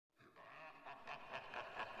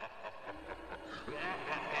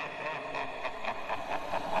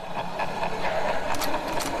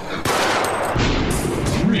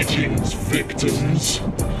Victims,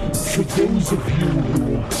 for those of you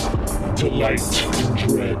who delight in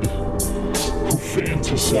dread, who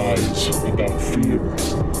fantasize about fear,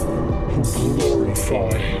 who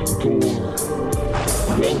glorify gore,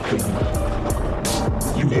 welcome.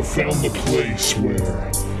 You have found the place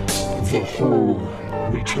where the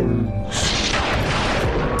horror returns.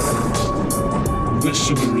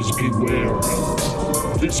 Listeners beware.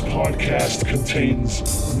 This podcast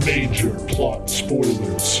contains major plot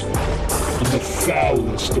spoilers and the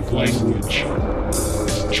foulest of language.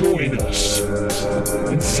 Join us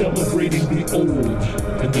in celebrating the old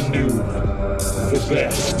and the new, the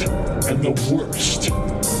best and the worst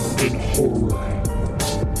in horror.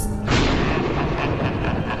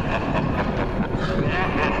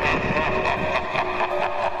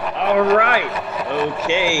 All right.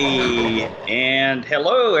 Okay. And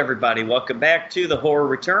hello, everybody. Welcome back to The Horror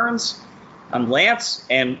Returns. I'm Lance,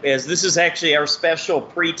 and as this is actually our special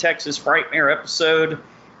pre-Texas Frightmare episode,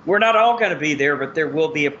 we're not all going to be there, but there will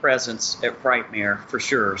be a presence at Frightmare for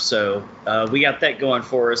sure. So we got that going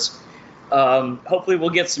for us. Hopefully we'll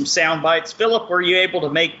get some sound bites. Philip, were you able to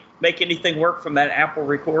make anything work from that Apple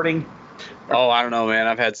recording? Oh, I don't know, man.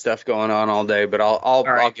 I've had stuff going on all day, but I'll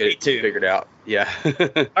get it figured out. Yeah.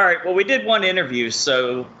 All right. Well, we did one interview,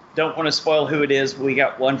 so don't want to spoil who it is. We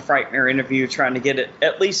got one Frightmare interview, trying to get it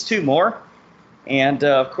at least two more. And,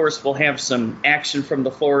 of course, we'll have some action from the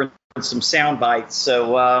floor and some sound bites.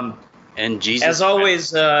 So, and Jesus as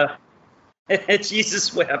always,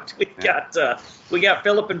 Jesus wept. We got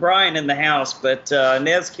Philip and Brian in the house, but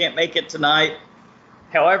Nez can't make it tonight.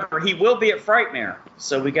 However, he will be at Frightmare,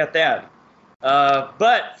 so we got that.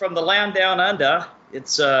 But from the land down under,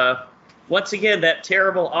 it's once again that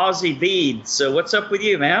terrible Aussie Bede. So what's up with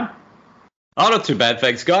you, man? Oh, not too bad,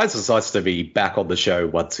 thanks, guys. It's nice to be back on the show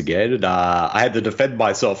once again. I had to defend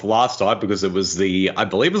myself last time because it was I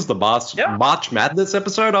believe it was the March Madness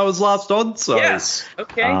episode I was last on. So yes,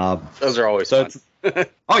 okay. Those are always fun.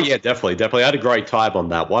 Oh yeah, definitely. I had a great time on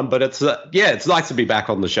that one, but it's nice to be back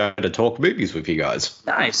on the show to talk movies with you guys.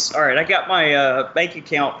 Nice. All right, I got my bank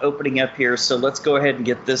account opening up here, so let's go ahead and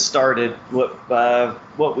get this started.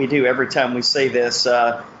 What we do every time we say this.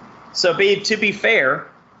 To be fair,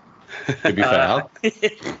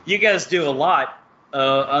 you guys do a lot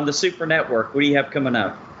on the Super Network. What do you have coming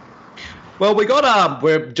up? Well,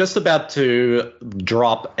 we're just about to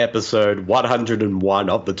drop episode 101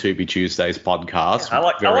 of the To Be Tuesdays podcast.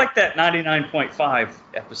 Yeah, I like that 99.5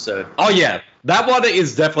 episode. Oh, yeah. That one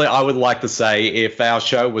is definitely, I would like to say, if our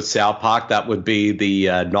show was South Park, that would be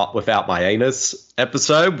the Not Without My Anus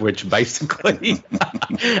episode, which basically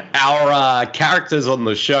our characters on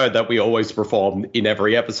the show that we always perform in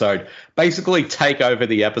every episode basically take over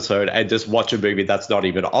the episode and just watch a movie that's not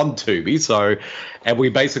even on Tubi. So, and we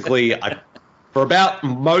basically... For about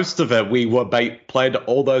most of it, we were played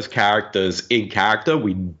all those characters in character.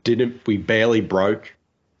 We barely broke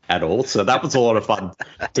at all. So that was a lot of fun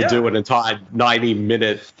to do an entire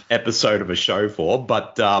 90-minute episode of a show for.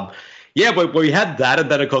 But we had that. And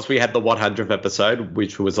then, of course, we had the 100th episode,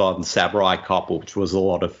 which was on Samurai Cop, which was a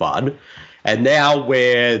lot of fun. And now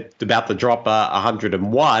we're about to drop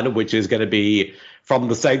 101, which is going to be from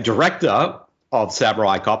the same director of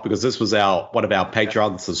Samurai Cop, because this was one of our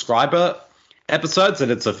Patreon subscriber episodes,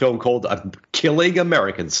 and it's a film called Killing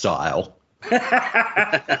American Style.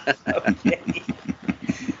 Okay.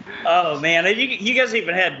 Oh, man. You guys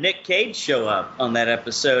even had Nick Cage show up on that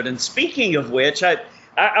episode. And speaking of which,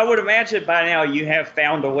 I would imagine by now you have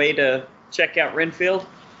found a way to check out Renfield.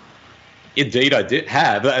 Indeed, I did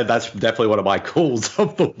have. That's definitely one of my calls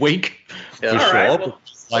of the week. For sure. Right, well,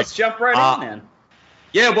 let's jump right in then.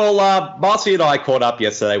 Yeah, well, Marcy and I caught up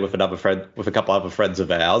yesterday with a couple other friends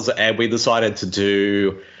of ours, and we decided to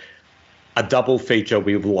do a double feature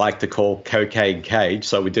we would like to call Cocaine Cage.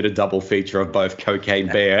 So we did a double feature of both Cocaine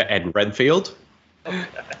Bear and Renfield.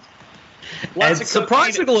 Lots of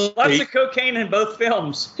cocaine in both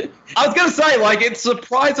films. I was going to say, it's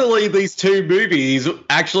surprisingly these two movies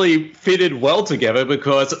actually fitted well together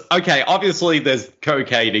because, okay, obviously there's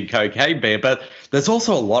cocaine in Cocaine Bear, but there's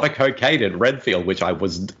also a lot of cocaine in Renfield, which I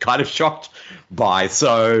was kind of shocked by.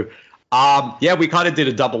 So, we kind of did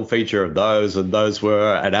a double feature of those, and those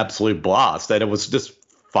were an absolute blast. And it was just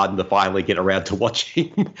fun to finally get around to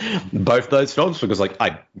watching both those films because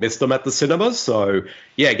I missed them at the cinemas. So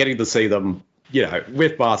yeah, getting to see them,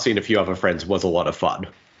 with Marcy and a few other friends was a lot of fun.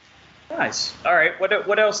 Nice. All right.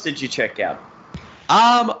 What else did you check out?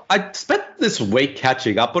 I spent this week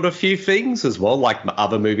catching up on a few things as well, like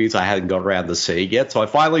other movies I hadn't got around to seeing yet. So I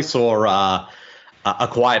finally saw A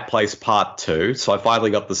Quiet Place Part 2. So I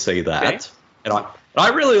finally got to see that. Okay. I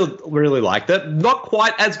really liked it. Not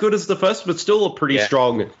quite as good as the first, but still a pretty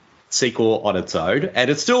strong sequel on its own. And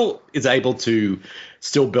it still is able to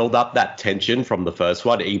still build up that tension from the first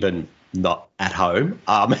one, even not at home.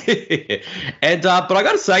 But I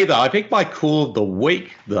got to say, though, I think my cool of the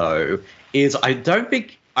week, though, is I don't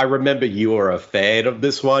think I remember you were a fan of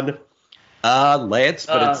this one, Lance,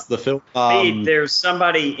 but it's the film. Hey, there's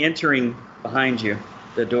somebody entering behind you.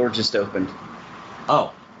 The door just opened.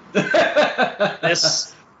 Oh.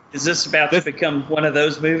 Is this about to become one of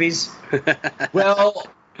those movies? Well,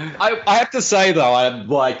 I have to say, though, I'm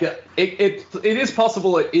like, it is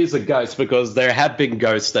possible it is a ghost, because there have been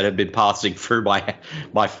ghosts that have been passing through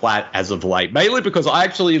my flat as of late, mainly because I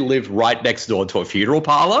actually live right next door to a funeral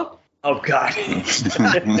parlor. Oh, God. So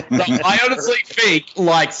I honestly think,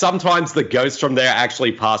 like, sometimes the ghosts from there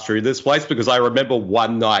actually pass through this place, because I remember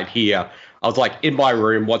one night here, I was, like, in my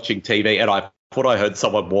room watching TV, and I thought I heard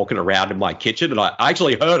someone walking around in my kitchen, and I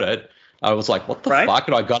actually heard it. I was like, what the fuck?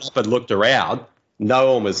 And I got up and looked around.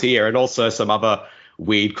 No one was here, and also some other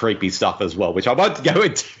weird, creepy stuff as well, which I won't go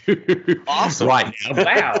into right now.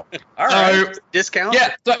 Wow. All right. Discount?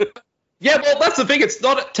 Yeah. Yeah, well, that's the thing. It's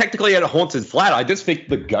not technically at a haunted flat. I just think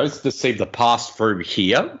the ghosts just seem to pass through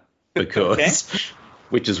here because,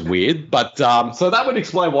 which is weird. But so that would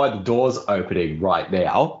explain why the door's opening right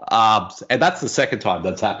now. And that's the second time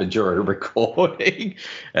that's happened during a recording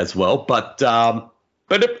as well. But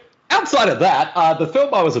outside of that, the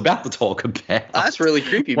film I was about to talk about. That's really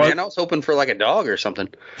creepy, man. I was hoping for like a dog or something.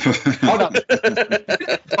 Hold on.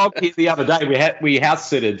 Dog here the other day. We dog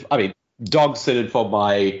sitted for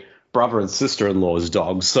my brother and sister-in-law's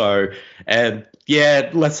dog. So, and yeah,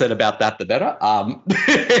 less said about that, the better.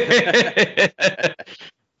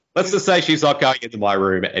 Let's just say she's not going into my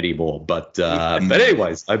room anymore. But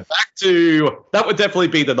anyways, so back to, that would definitely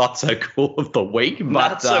be the not so cool of the week.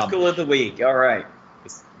 Not so cool of the week. All right.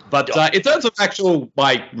 But in terms of actual,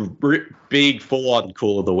 like, big full-on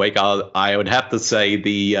cool of the week, I would have to say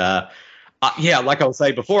like I was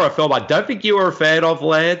saying before, a film I don't think you were a fan of,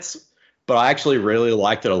 Lance, but I actually really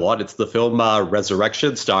liked it a lot. It's the film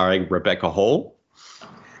Resurrection, starring Rebecca Hall.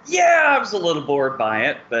 Yeah, I was a little bored by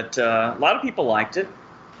it, but a lot of people liked it.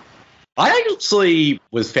 I actually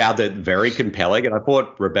found it very compelling, and I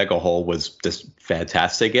thought Rebecca Hall was just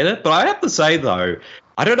fantastic in it. But I have to say, though,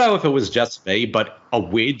 I don't know if it was just me, but a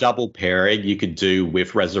weird double pairing you could do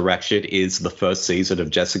with Resurrection is the first season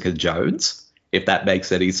of Jessica Jones, if that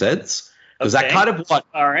makes any sense. Because that kind of what...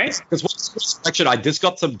 All right. Because with Resurrection, I just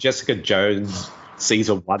got some Jessica Jones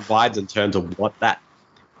season 1 vibes in terms of what that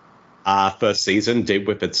first season did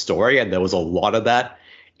with its story, and there was a lot of that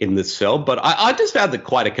in this film. But I just found it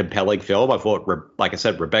quite a compelling film. I thought, like I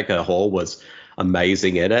said, Rebecca Hall was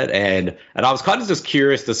amazing in it, and I was kind of just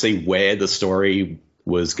curious to see where the story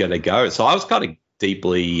was going to go. So I was kind of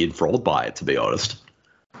deeply enthralled by it, to be honest.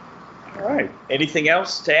 All right. Anything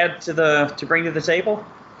else to add to bring to the table?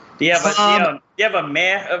 Do you have a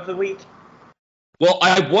meh of the week? Well,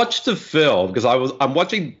 I watched a film because I was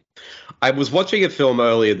watching a film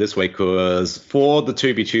earlier this week because for the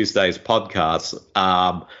To Be Tuesdays podcast,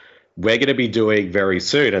 we're going to be doing very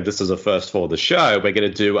soon, and this is a first for the show, we're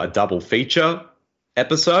going to do a double feature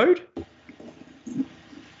episode,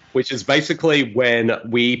 which is basically when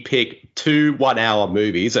we pick 2 1-hour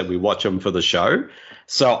movies and we watch them for the show.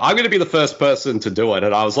 So I'm going to be the first person to do it,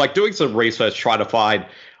 and I was like doing some research trying to find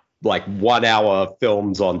like 1-hour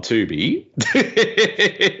films on Tubi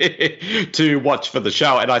to watch for the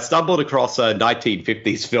show. And I stumbled across a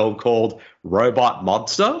 1950s film called Robot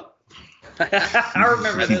Monster. I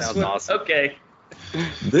remember this one. Awesome. Okay.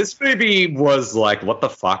 This movie was like, what the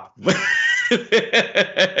fuck?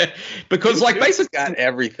 Because like basically got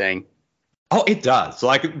everything. Oh, it does.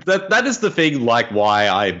 Like that is the thing. Like why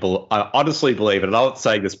I honestly believe it. And I'm not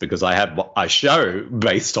saying this because I have a show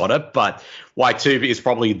based on it, but why Tubi is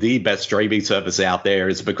probably the best streaming service out there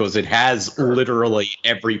is because it has literally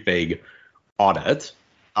everything on it.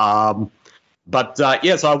 So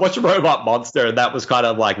I watched Robot Monster, and that was kind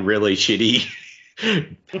of like really shitty,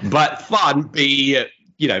 but fun.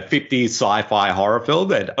 50s sci-fi horror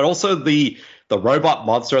film, and also the robot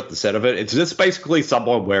monster at the center of it, it's just basically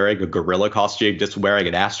someone wearing a gorilla costume, just wearing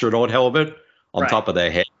an astronaut helmet on top of their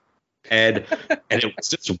head. And it was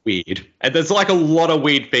just weird. And there's like a lot of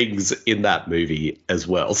weird things in that movie as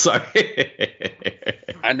well. So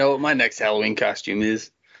I know what my next Halloween costume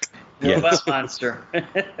is. Robot monster.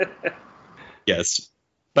 Yes.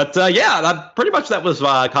 But pretty much that was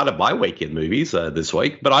kind of my week in movies this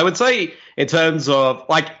week. But I would say in terms of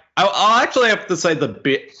like, I'll actually have to say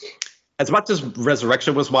as much as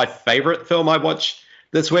Resurrection was my favorite film I watched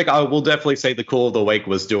this week, I will definitely say the cool of the week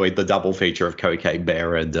was doing the double feature of Cocaine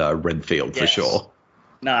Bear and Renfield for sure.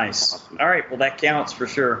 Nice. All right. Well, that counts for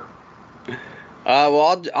sure.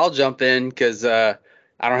 Well, I'll jump in because I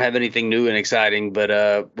don't have anything new and exciting, but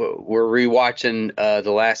we're rewatching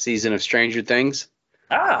the last season of Stranger Things.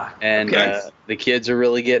 And the kids are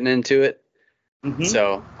really getting into it. Mm-hmm.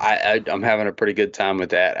 So I'm having a pretty good time with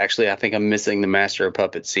that. Actually, I think I'm missing the Master of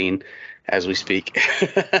Puppets scene as we speak.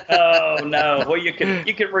 Oh no! Well, you can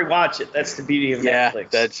rewatch it. That's the beauty of Netflix. Yeah,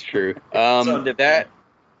 that's true.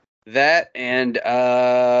 That and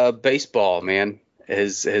baseball, man,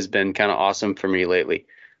 has been kind of awesome for me lately.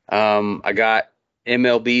 I got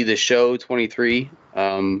MLB The Show 23,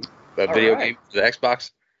 a video game for the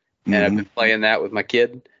Xbox. And I've been playing that with my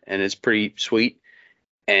kid, and it's pretty sweet.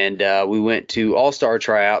 And we went to All-Star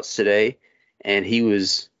tryouts today, and he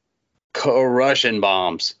was crushing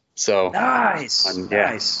bombs. So nice.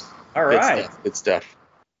 All right, good stuff.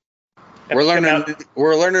 We're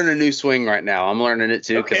learning a new swing right now. I'm learning it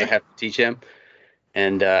too because I have to teach him.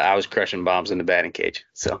 And I was crushing bombs in the batting cage.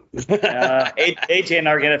 So AJ and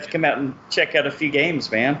I are gonna have to come out and check out a few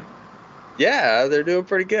games, man. Yeah, they're doing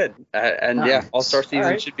pretty good. Nice. All-Star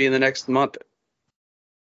season should be in the next month.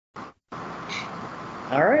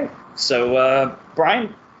 All right. So,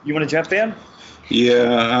 Brian, you want to jump in?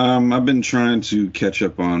 Yeah, I've been trying to catch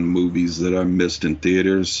up on movies that I missed in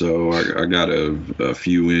theaters, so I got a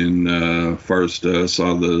few in. First,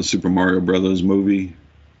 saw the Super Mario Brothers movie.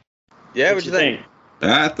 Yeah, what'd you think?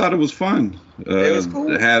 I thought it was fun. It was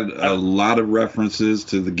cool. It had a lot of references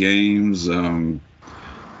to the games. When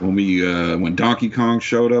Donkey Kong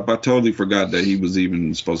showed up, I totally forgot that he was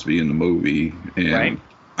even supposed to be in the movie, and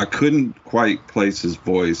I couldn't quite place his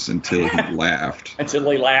voice until he laughed.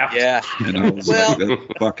 Yeah, and I was like, that's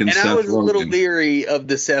fucking Seth Rogen. I was a little leery of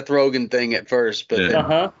the Seth Rogen thing at first,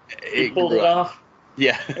 but he pulled it off.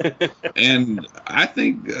 Yeah. And I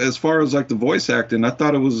think as far as like the voice acting, I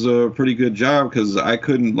thought it was a pretty good job because I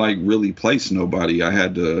couldn't like really place nobody. I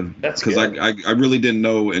had to, because I really didn't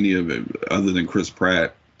know any of it other than Chris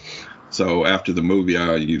Pratt. So after the movie,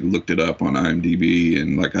 you looked it up on IMDb,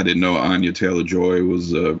 and like I didn't know Anya Taylor-Joy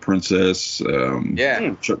was a princess.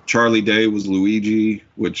 Charlie Day was Luigi,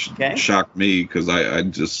 which shocked me because I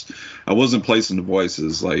wasn't placing the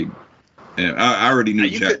voices. Like, and I already knew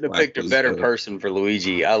you Jack couldn't Black have picked a better person for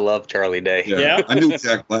Luigi. I love Charlie Day. Yeah. I knew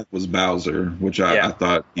Jack Black was Bowser, which I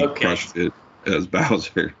thought he crushed it as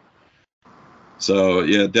Bowser. So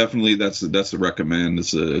yeah, definitely that's a recommend.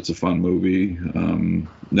 It's a fun movie.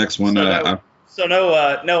 Next one. So no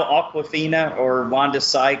Awkwafina or Wanda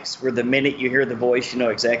Sykes, where the minute you hear the voice, you know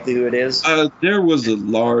exactly who it is. There was a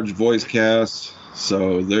large voice cast,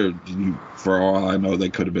 so for all I know, they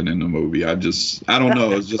could have been in the movie. I don't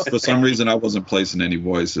know. It's just for some reason I wasn't placing any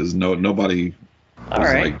voices. Nobody was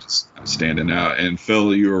like just standing out. And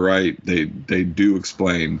Phil, you were right. They do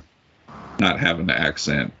explain not having the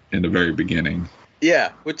accent in the very beginning.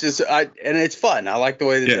 Yeah, which is and it's fun. I like the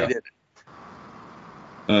way that they did it.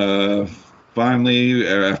 Finally,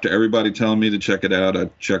 after everybody telling me to check it out, I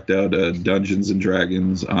checked out Dungeons and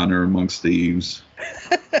Dragons: Honor Amongst Thieves.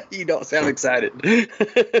 You don't sound excited.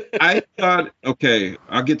 I thought,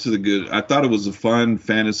 I'll get to the good. I thought it was a fun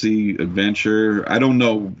fantasy adventure. I don't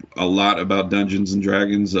know a lot about Dungeons and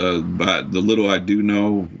Dragons, but the little I do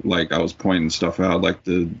know, like I was pointing stuff out, like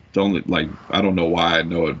I don't know why I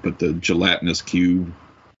know it, but the gelatinous cube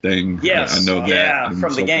thing. Yes, I know that. Yeah,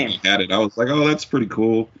 from the game. Had it. I was like, oh, that's pretty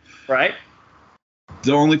cool. Right.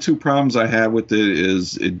 The only two problems I had with it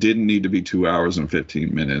is it didn't need to be 2 hours and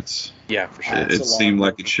 15 minutes. Yeah, for sure. It seemed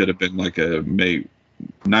like it should have been like a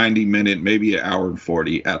 90-minute, maybe an hour and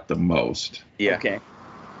 40 at the most. Yeah. Okay.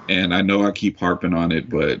 And I know I keep harping on it,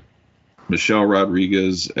 but Michelle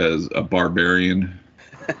Rodriguez as a barbarian,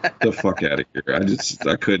 the fuck out of here. I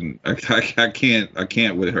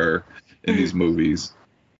can't with her in these movies.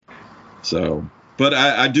 So, but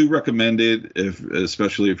I do recommend it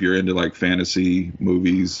especially if you're into like fantasy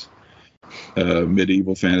movies,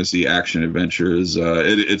 medieval fantasy action adventures.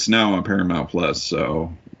 It's now on Paramount Plus,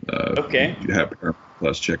 so if you have Paramount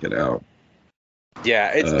Plus, check it out.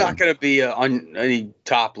 Yeah, it's not going to be on any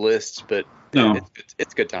top lists, but no,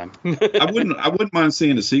 it's a good time. I wouldn't mind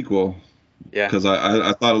seeing a sequel. Yeah, because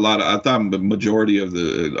I thought the majority of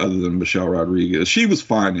other than Michelle Rodriguez, she was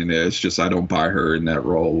fine in it. It's just I don't buy her in that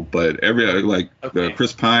role. But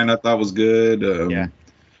Chris Pine I thought was good.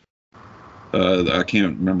 I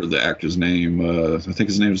can't remember the actor's name. I think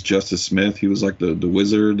his name is Justice Smith. He was like the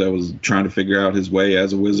wizard that was trying to figure out his way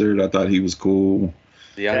as a wizard. I thought he was cool.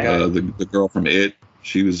 The girl from It,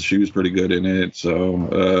 she was pretty good in it.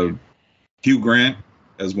 So Hugh Grant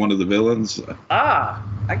as one of the villains. I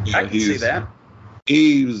can see that.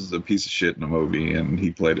 He was a piece of shit in the movie, and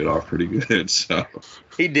he played it off pretty good. So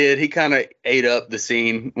he did. He kind of ate up the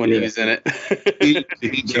scene when he was in it.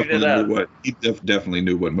 he definitely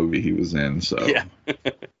knew what movie he was in. So yeah.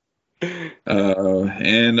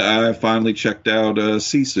 And I finally checked out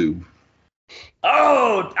Sisu.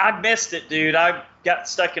 Oh, I missed it, dude. I got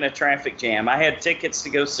stuck in a traffic jam. I had tickets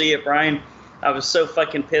to go see it, Brian. I was so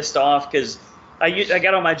fucking pissed off because I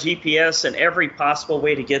got on my GPS, and every possible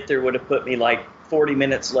way to get there would have put me like 40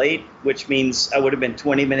 minutes late, which means I would have been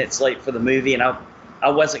 20 minutes late for the movie, and I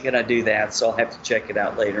wasn't going to do that, so I'll have to check it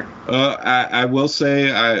out later. I will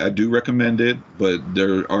say I do recommend it, but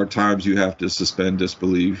there are times you have to suspend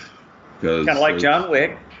disbelief. Kind of like John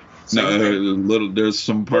Wick. There's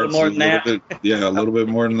some parts a little bit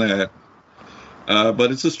more than that.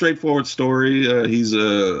 But it's a straightforward story. He's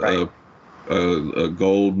a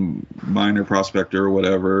gold miner prospector or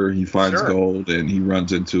whatever. He finds gold, and he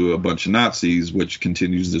runs into a bunch of Nazis, which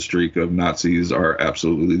continues the streak of Nazis are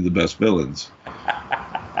absolutely the best villains.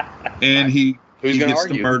 And he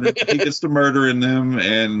gets to murdering them,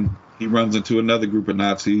 and he runs into another group of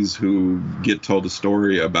Nazis who get told a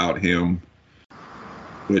story about him,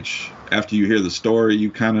 which after you hear the story, you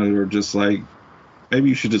kind of are just like, maybe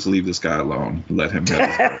you should just leave this guy alone. Let him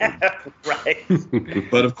have his right.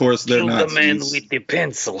 But of course, they're Nazis. The man with the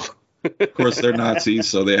pencil. Of course, they're Nazis,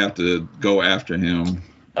 so they have to go after him.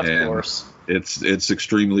 Of course. It's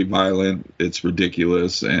extremely violent. It's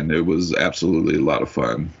ridiculous, and it was absolutely a lot of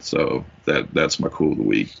fun. So that's my cool of the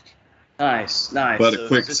week. Nice. But a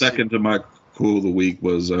quick second to my cool of the week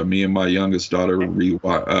was me and my youngest daughter I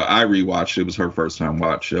rewatched. It was her first time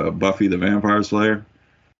watch Buffy the Vampire Slayer,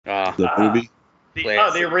 the movie.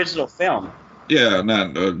 The original film. Yeah,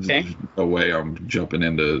 no way I'm jumping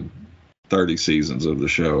into 30 seasons of the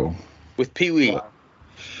show. With Pee-wee. Wow.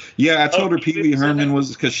 Yeah, I told her Pee Wee Herman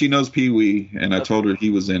was, because she knows Pee Wee, and I told her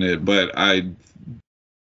he was in it, but I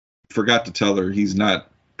forgot to tell her he's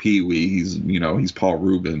not Pee Wee. He's Paul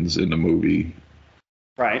Rubens in the movie.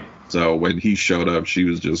 Right. So when he showed up, she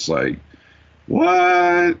was just like,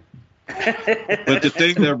 what? But the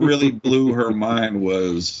thing that really blew her mind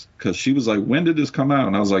was, because she was like, when did this come out?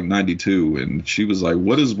 And I was like, 92. And she was like,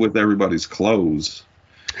 what is with everybody's clothes?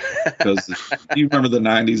 Because you remember the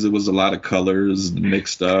 90s, it was a lot of colors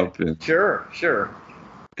mixed up. And Sure.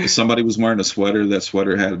 somebody was wearing a sweater. That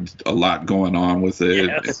sweater had a lot going on with it.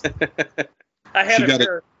 Yes. I had a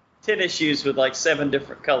pair of tennis shoes with like 7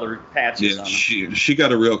 different colored patches on them. She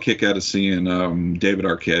got a real kick out of seeing David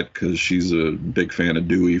Arquette, because she's a big fan of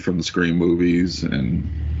Dewey from the Scream movies, and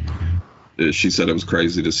she said it was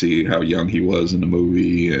crazy to see how young he was in the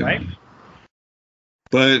movie. And, right.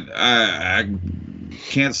 But I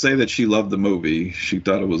can't say that she loved the movie. She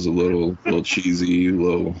thought it was a little cheesy,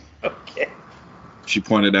 Okay. She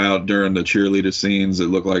pointed out during the cheerleader scenes, it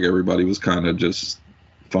looked like everybody was kind of just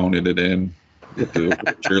phoning it in with the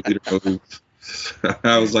cheerleader moves.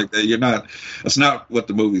 I was like, that's not what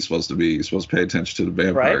the movie's supposed to be. You're supposed to pay attention to the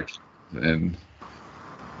vampire. Right. And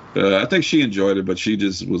I think she enjoyed it, but she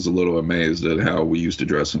just was a little amazed at how we used to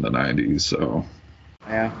dress in the 90s. So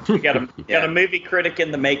yeah, you got a movie critic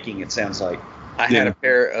in the making, it sounds like. I had a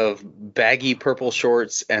pair of baggy purple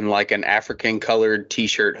shorts and like an African colored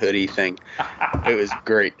t-shirt hoodie thing. It was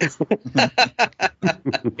great.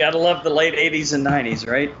 Gotta love the late 80s and 90s,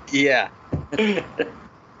 right? Yeah.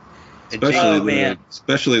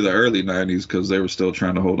 Especially the early 90s, because they were still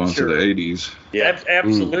trying to hold on to the 80s. Yeah,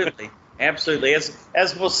 absolutely. Absolutely.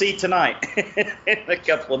 As we'll see tonight in a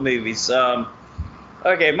couple of movies.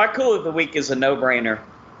 Okay, my cool of the week is a no-brainer.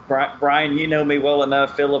 Brian, you know me well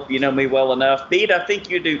enough. Philip, you know me well enough. Pete, I think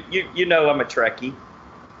you do. You know I'm a Trekkie.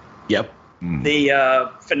 Yep.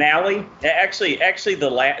 The finale, actually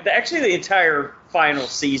the entire final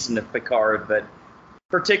season of Picard, but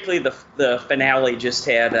particularly the finale just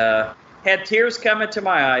had tears coming to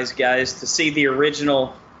my eyes, guys, to see the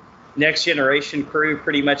original Next Generation crew,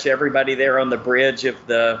 pretty much everybody there on the bridge of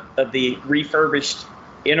the refurbished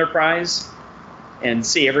Enterprise, and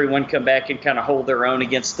see everyone come back and kind of hold their own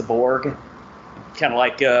against the Borg, kind of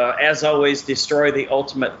like as always, destroy the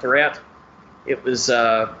ultimate threat. It was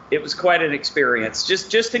quite an experience.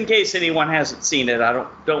 Just in case anyone hasn't seen it, I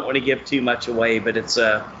don't want to give too much away, but it's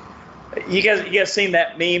you guys seen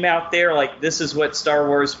that meme out there, like, this is what Star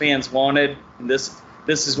Wars fans wanted, and this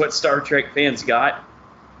is what Star Trek fans got.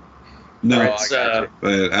 No,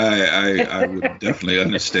 but I would definitely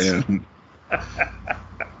understand.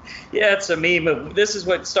 Yeah, it's a meme of this is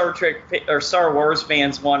what Star Trek or Star Wars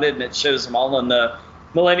fans wanted, and it shows them all in the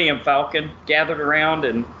Millennium Falcon gathered around,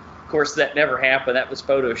 and of course that never happened. That was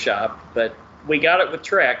photoshopped, but we got it with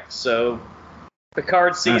Trek, so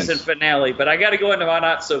Picard season finale. But I got to go into my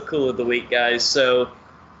not so cool of the week, guys. So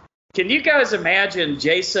can you guys imagine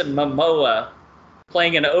Jason Momoa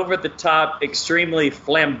playing an over-the-top, extremely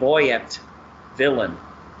flamboyant villain?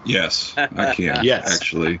 Yes, I can. Yes.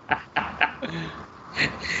 Actually.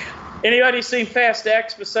 Anybody seen Fast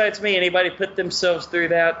X besides me? Anybody put themselves through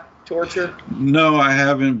that torture? No, I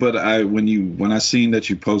haven't. But when I seen that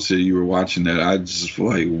you posted you were watching that, I just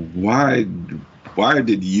like, why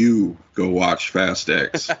did you go watch Fast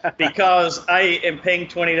X? Because I am paying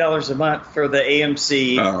 $20 a month for the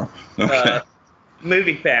AMC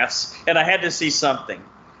movie pass, and I had to see something.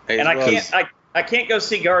 And I can't go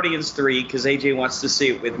see Guardians 3 because AJ wants to see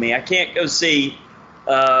it with me. I can't go see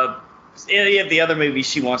any of the other movies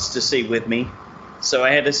she wants to see with me. So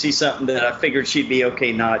I had to see something that I figured she'd be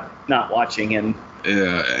okay not watching. And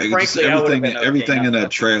frankly, everything in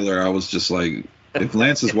that trailer, I was just like, if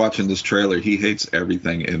Lance is watching this trailer, he hates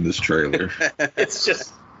everything in this trailer. It's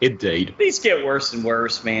just indeed. These get worse and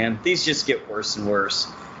worse, man. These just get worse and worse.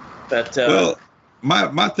 But well,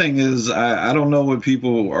 my thing is, I don't know what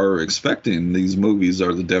people are expecting. These movies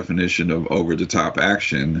are the definition of over-the-top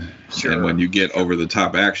action. Sure. And when you get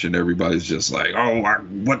over-the-top action, everybody's just like, oh,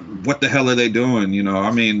 what the hell are they doing? You know,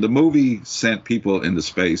 I mean, the movie sent people into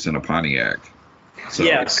space in a Pontiac. So.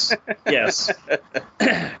 Yes.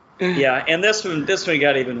 Yeah, and this one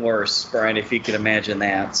got even worse, Brian, if you can imagine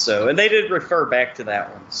that. So, and they did refer back to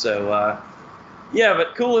that one. So, yeah,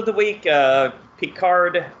 but cool of the week,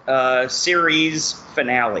 Picard series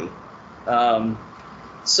finale.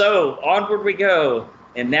 So onward we go,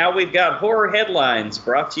 and now we've got horror headlines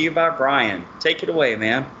brought to you by Brian. Take it away,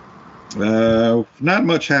 man. Not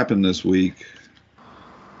much happened this week.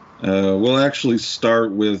 We'll actually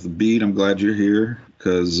start with Beat. I'm glad you're here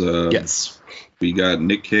because yes, we got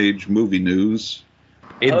Nick Cage movie news.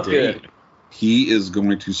 Indeed. He is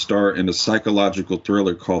going to star in a psychological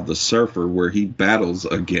thriller called The Surfer, where he battles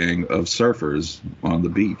a gang of surfers on the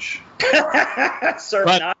beach.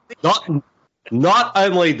 But not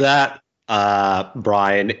only that,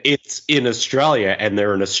 Brian, it's in Australia, and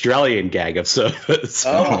they're an Australian gang of surfers.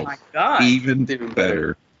 Oh my God. Even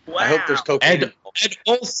better. Wow. I hope there's cocaine. And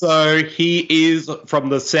also, he is, from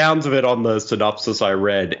the sounds of it on the synopsis I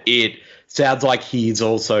read, it sounds like he's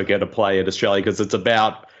also going to play in Australia because it's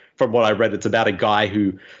about, from what I read, it's about a guy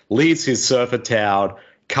who leaves his surfer town,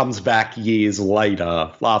 comes back years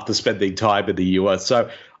later after spending time in the US. So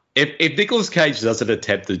if Nicolas Cage doesn't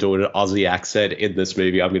attempt to do an Aussie accent in this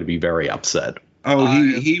movie, I'm going to be very upset. Oh,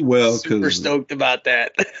 he will. Super stoked about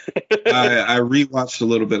that. I rewatched a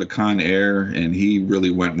little bit of Con Air, and he really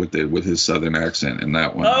went with it with his southern accent in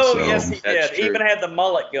that one. Oh, so. yes, he did. He even had the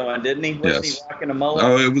mullet going, didn't he? Wasn't he rocking a mullet?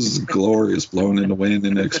 Oh, it was glorious, blowing in the wind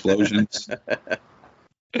and the explosions.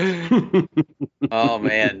 Oh,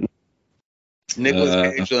 man.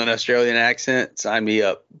 Nicolas Cage with an Australian accent, sign me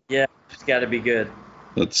up. Yeah, it's got to be good.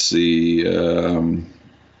 Let's see.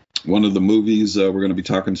 One of the movies we're going to be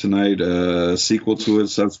talking tonight, sequel to it,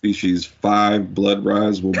 Subspecies 5, Blood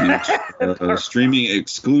Rise, will be streaming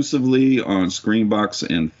exclusively on Screenbox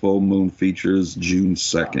and Full Moon Features June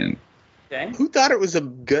 2nd. Okay. Who thought it was a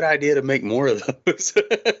good idea to make more of those?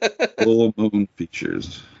 Full Moon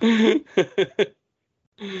Features.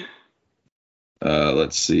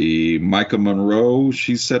 Let's see. Micah Monroe,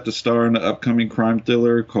 she's set to star in an upcoming crime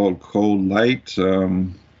thriller called Cold Light.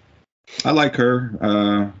 I like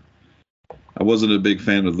her. I wasn't a big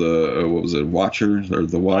fan of the Watcher or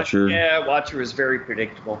The Watcher. Yeah, Watcher was very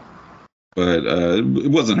predictable. But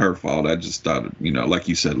it wasn't her fault. I just thought, like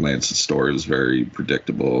you said, Lance's story was very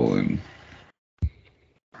predictable. And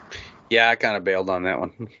yeah, I kind of bailed on that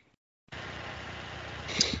one.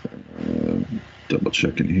 Double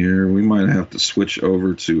checking here. We might have to switch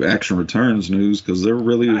over to Action Returns news because there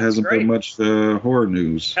really hasn't been much horror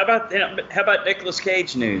news. How about Nicolas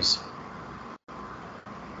Cage news?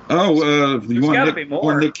 Oh, you want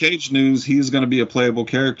more Nick Cage news? He's going to be a playable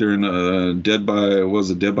character in Dead by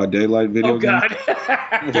Daylight video game. Oh God!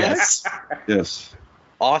 Yes.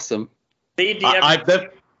 Awesome. Steve, do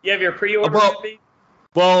you have your pre-order?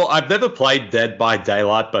 Well, I've never played Dead by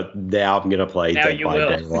Daylight, but now I'm going to play Dead by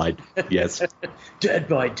Daylight. Yes. Dead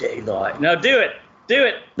by Daylight. Now do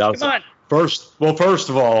it. No, come on. First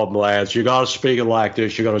of all, Lance, you got to speak it like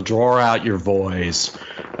this. You got to draw out your voice,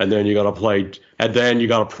 and then you got to play. and then you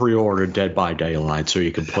got to pre-order Dead by Daylight so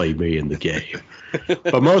you can play me in the game.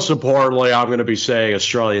 But most importantly, I'm going to be saying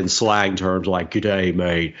Australian slang terms like "G'day,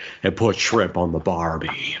 mate," and "put shrimp on the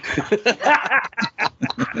Barbie."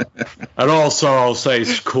 And also, I'll say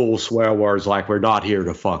cool swear words like "we're not here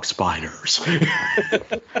to fuck spiders," which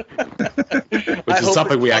is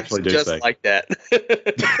something we actually do just say. Like that.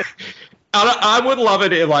 I would love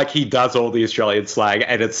it if like he does all the Australian slang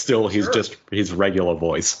and it's still just his regular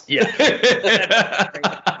voice. Yeah,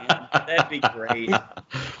 that'd be great.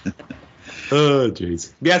 Oh,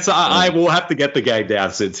 jeez. Yes, I will have to get the game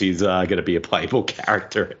down since he's going to be a playable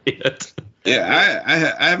character in it.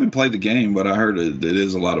 Yeah, I haven't played the game, but I heard it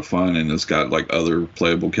is a lot of fun, and it's got like other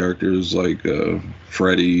playable characters like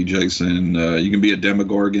Freddy, Jason. You can be a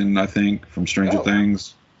Demogorgon, I think, from Stranger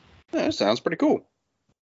Things. Yeah, that sounds pretty cool.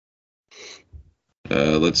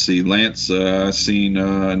 Let's see, Lance, I seen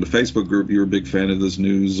in the Facebook group you were a big fan of this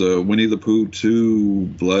news. Winnie the Pooh 2,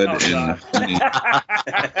 Blood and Honey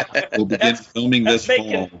will begin filming this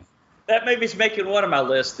fall. That movie's making one of my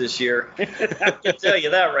lists this year. I can tell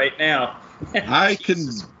you that right now. I can.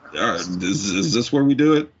 Is this where we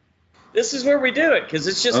do it? This is where we do it because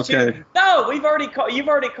it's just too. No, you've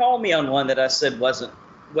already called me on one that I said was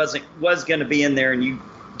going to be in there, and you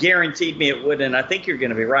guaranteed me it would, and I think you're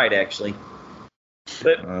going to be right actually.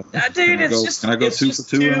 But dude, can I go 2 for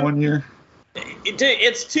 2 in 1 year?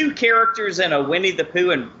 It's 2 characters and a Winnie the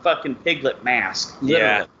Pooh and fucking Piglet mask. Literally.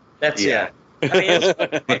 Yeah, that's it. I mean,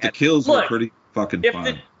 but the kills were pretty fucking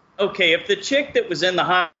fun. If the chick that was in the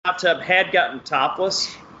hot tub had gotten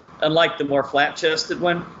topless, unlike the more flat-chested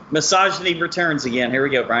one, misogyny returns again. Here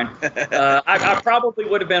we go, Brian. I probably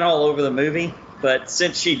would have been all over the movie, but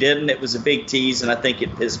since she didn't, it was a big tease, and I think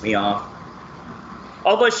it pissed me off.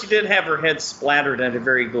 Although she did have her head splattered in a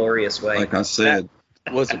very glorious way. Like I said,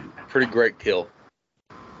 it was a pretty great kill.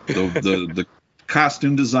 The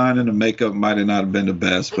costume design and the makeup might have not been the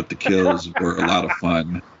best, but the kills were a lot of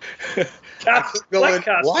fun.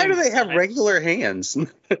 Why do they have regular hands?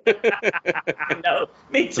 I know,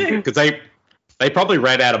 me too. Because they probably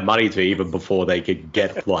ran out of money to even before they could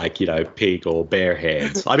get pig or bear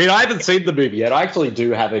hands. I mean, I haven't seen the movie yet. I actually do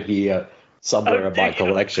have it here somewhere in my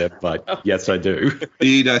collection, but yes, I do.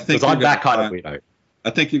 Indeed, I think I'm that kind of weirdo. I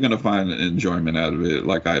think you're going to find enjoyment out of it,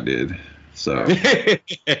 like I did. So,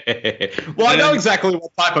 well, I know exactly what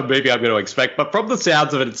type of movie I'm going to expect, but from the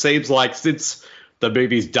sounds of it, it seems like since the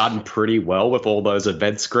movie's done pretty well with all those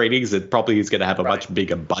event screenings, it probably is going to have a much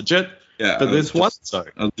bigger budget for this one. So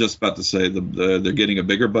I was just about to say they're getting a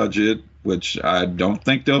bigger budget, which I don't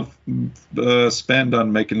think they'll spend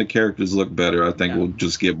on making the characters look better. I think we'll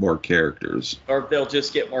just get more characters, or they'll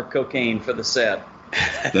just get more cocaine for the set.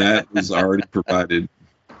 That was already provided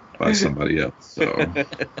by somebody else. So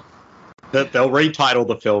they'll retitle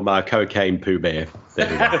the film "Cocaine Pooh Bear."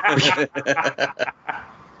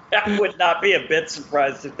 I would not be a bit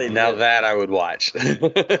surprised if they did. Now that I would watch.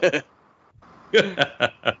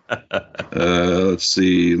 Let's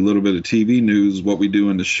see, a little bit of TV news. What We Do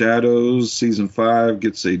in the Shadows season 5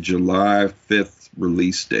 gets a July 5th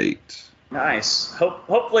release date. Nice.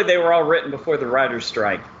 Hopefully they were all written before the writer's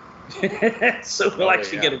strike, so we'll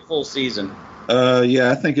actually get a full season.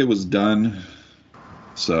 Yeah, I think it was done,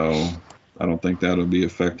 so I don't think that'll be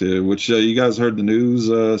affected. Which you guys heard the news?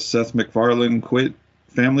 Seth MacFarlane quit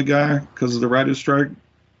Family Guy because of the writer's strike.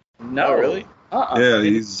 No, really? Yeah,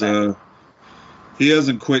 he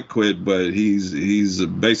hasn't quit, but he's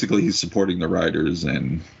basically supporting the writers,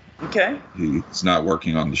 and he's not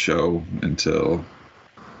working on the show until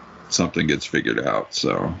something gets figured out.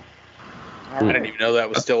 So I didn't even know that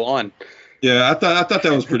was still on. Yeah, I thought that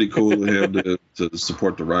was pretty cool of him to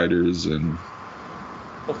support the writers. And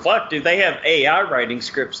well, fuck, dude, they have AI writing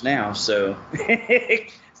scripts now, so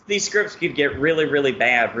these scripts could get really, really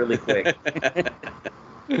bad really quick.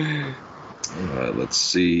 Let's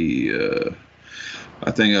see. I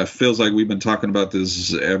think it feels like we've been talking about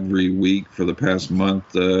this every week for the past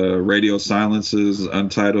month. Radio Silence's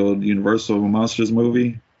untitled Universal Monsters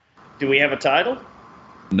movie. Do we have a title?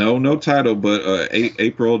 No title, but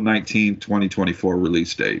April 19th, 2024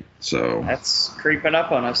 release date. So that's creeping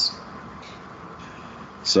up on us.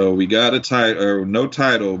 So we got a title, or no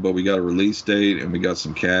title, but we got a release date, and we got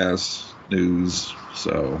some cast news.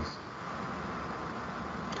 So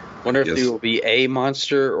wonder if there will be a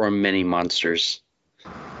monster or many monsters.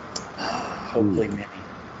 Hopefully many.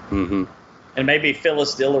 Mm-hmm. And maybe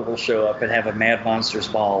Phyllis Diller will show up and have a Mad Monsters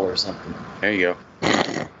ball or something. There you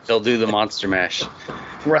go. They'll do the Monster Mash.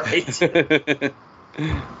 Right. I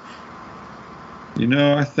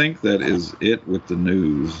think that is it with the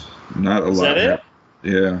news. Not a lot. Is that it?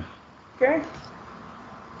 Yeah. Okay.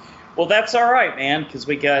 Well, that's all right, man, because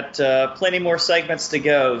we got plenty more segments to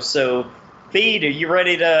go. So, Feed, are you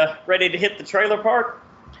ready to hit the trailer park?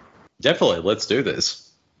 Definitely. Let's do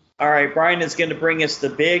this. All right, Brian is going to bring us the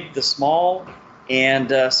big, the small,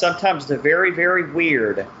 and sometimes the very, very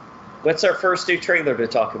weird. What's our first new trailer to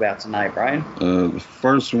talk about tonight, Brian? The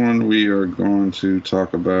first one we are going to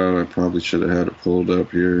talk about, I probably should have had it pulled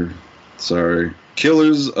up here. Sorry.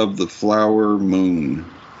 Killers of the Flower Moon.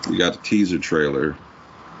 We got a teaser trailer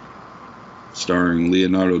starring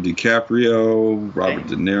Leonardo DiCaprio, Robert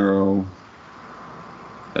De Niro,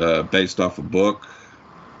 based off a book.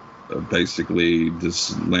 Basically,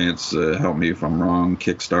 this Lance, help me if I'm wrong,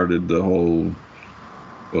 kickstarted the whole,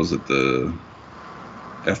 was it the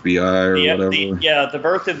FBI or whatever? The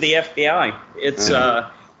birth of the FBI. It's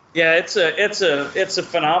it's a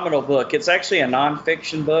phenomenal book. It's actually a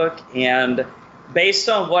nonfiction book, and based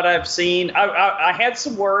on what I've seen, I had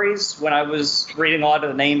some worries when I was reading a lot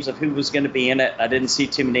of the names of who was going to be in it. I didn't see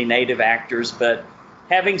too many native actors, but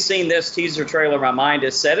having seen this teaser trailer, my mind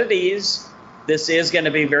is set at ease. This is going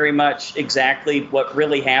to be very much exactly what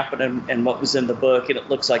really happened and what was in the book, and it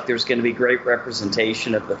looks like there's going to be great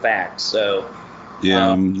representation of the facts. So, yeah,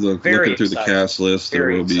 I'm looking through the cast list. There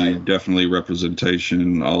will be definitely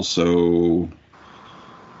representation. Also,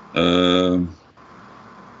 one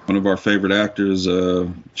of our favorite actors,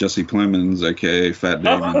 Jesse Plemons, aka Fat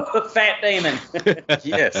Damon. Oh, Fat Damon.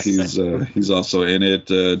 Yes, he's also in it.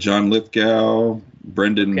 John Lithgow,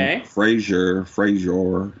 Brendan Fraser.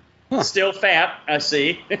 Huh. Still fat, I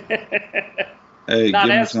see. Hey, not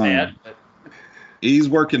give him as time. fat. But... He's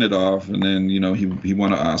working it off, and then he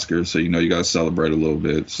won an Oscar, so you got to celebrate a little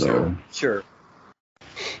bit. So sure.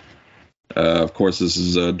 Of course, this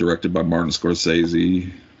is directed by Martin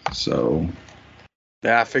Scorsese. So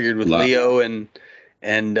yeah, I figured with Leo and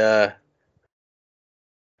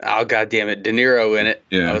oh god damn it, De Niro in it.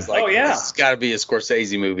 Yeah. I was like, it's got to be a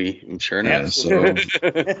Scorsese movie. I'm sure enough. Yeah, so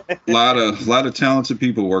a lot of talented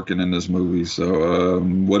people working in this movie. So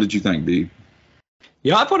what did you think, B?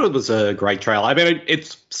 Yeah, I thought it was a great trailer. I mean,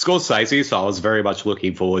 it's Scorsese, so I was very much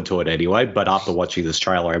looking forward to it anyway. But after watching this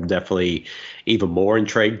trailer, I'm definitely even more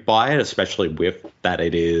intrigued by it, especially with that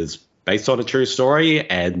it is based on a true story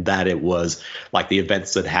and that it was like the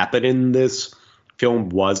events that happened in this film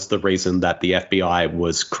was the reason that the FBI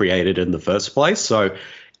was created in the first place. So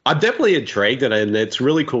I'm definitely intrigued, and it's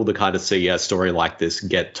really cool to kind of see a story like this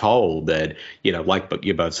get told. And, like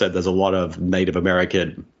you both said, there's a lot of Native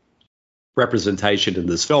American representation in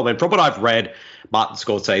this film. And from what I've read, Martin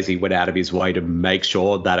Scorsese went out of his way to make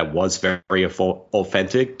sure that it was very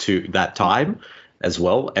authentic to that time as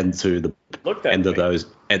well, and to the end of those.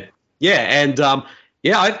 And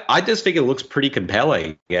I just think it looks pretty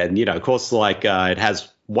compelling. And, of course, like it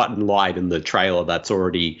has one line in the trailer that's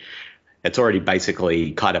already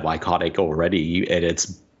basically kind of iconic already. And it's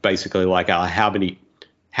basically like, how many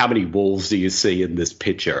wolves do you see in this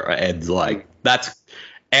picture? And like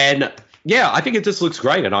I think it just looks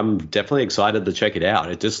great. And I'm definitely excited to check it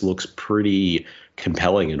out. It just looks pretty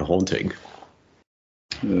compelling and haunting.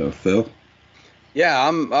 Phil? Yeah,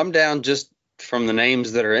 I'm down just from the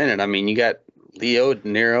names that are in it. I mean, you got Leo, De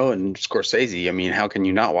Niro, and Scorsese. I mean, how can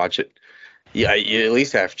you not watch it? Yeah, you at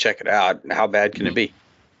least have to check it out. How bad can it be?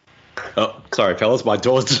 Oh, sorry, fellas. My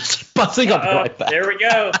door's just buzzing up right back. There we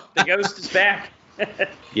go. The ghost is back.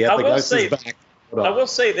 Yeah, the ghost is back. I will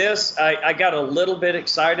say this. I got a little bit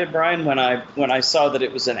excited, Brian, when I saw that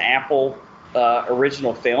it was an Apple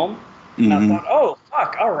original film. And I thought, oh,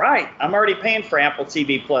 fuck, all right. I'm already paying for Apple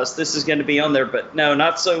TV Plus. This is going to be on there. But no,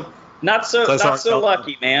 not so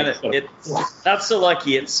lucky, man. It's not so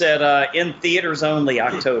lucky. It said in theaters only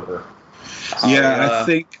October. Yeah,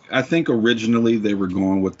 I think originally they were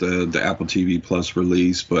going with the Apple TV Plus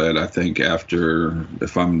release, but I think after,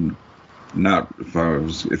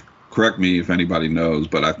 correct me if anybody knows,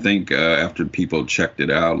 but I think after people checked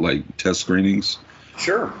it out, like test screenings,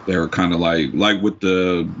 sure, they were kind of like with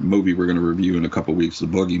the movie we're going to review in a couple weeks, The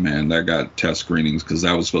Boogeyman, that got test screenings because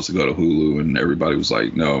that was supposed to go to Hulu, and everybody was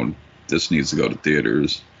like, no, this needs to go to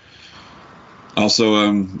theaters.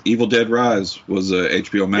 Also, Evil Dead Rise was a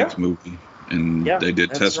HBO Max movie, and they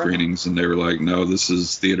did test screenings, and they were like, no, this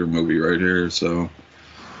is theater movie right here. So,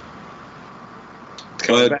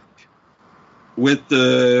 but with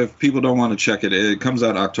the people don't want to check it, it comes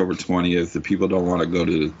out October 20th. The people don't want to go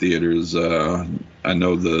to the theaters. I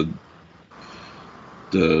know the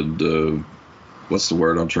what's the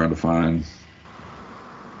word I'm trying to find?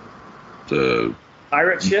 The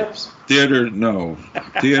pirate ships? Theater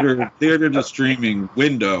to streaming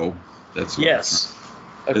window. That's yes.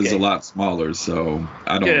 is a lot smaller. So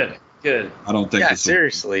I don't. Good. Good. I don't think Yeah, this will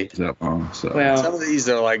seriously. be that long. So Well, Some of these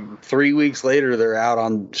are like 3 weeks later, they're out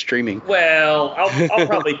on streaming. Well,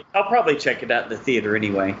 I'll probably check it out in the theater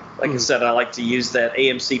anyway. Like I said, I like to use that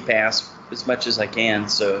AMC pass as much as I can.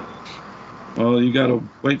 So. Well, you got to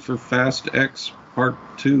wait for Fast X Part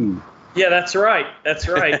 2. Yeah, that's right. That's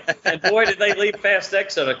right. And boy, did they leave Fast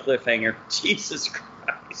X on a cliffhanger. Jesus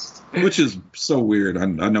Christ. Which is so weird. I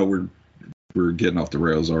know we're getting off the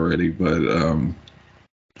rails already, but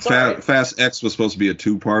Fast X was supposed to be a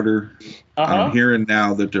 2-parter. I'm hearing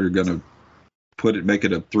now that they're gonna make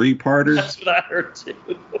it a 3-parter. That's what I heard too.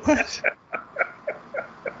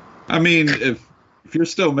 I mean, if you're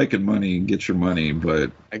still making money, get your money,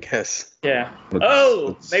 but I guess. Yeah.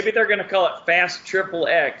 Let's, maybe they're gonna call it Fast Triple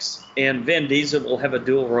X, and Vin Diesel will have a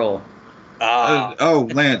dual role.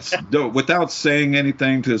 Lance, without saying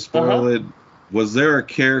anything to spoil it, was there a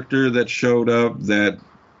character that showed up that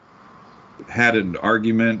had an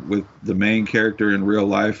argument with the main character in real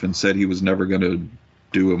life and said he was never going to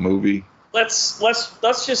do a movie? Let's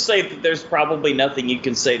just say that there's probably nothing you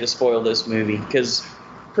can say to spoil this movie, because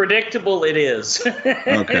predictable it is.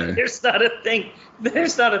 Okay. There's not a thing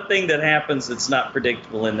that happens that's not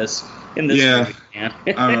predictable in this movie. Man.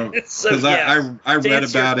 Because I read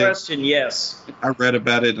about it. Question, yes. I read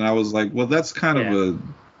about it and I was like, well, that's kind of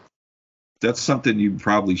that's something you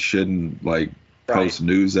probably shouldn't post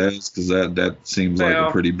news as, because that seems like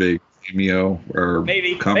a pretty big cameo or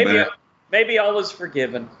comeback. Maybe all is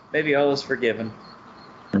forgiven.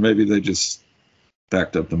 Or maybe they just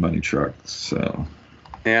backed up the money truck. So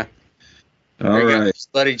yeah. All right.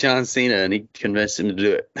 Slutty John Cena, and he convinced him to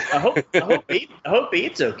do it. I hope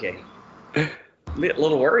he's okay. I'm a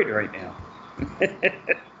little worried right now.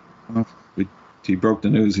 Well, he broke the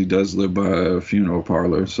news. He does live by a funeral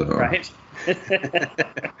parlor, so right.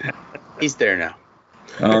 He's there now.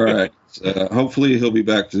 All right. Hopefully he'll be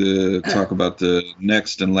back to talk about the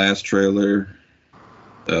next and last trailer.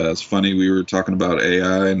 It's funny, we were talking about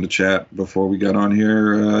AI in the chat before we got on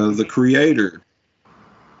here. The Creator.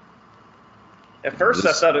 At first,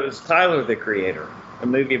 I thought it was Tyler, the Creator, a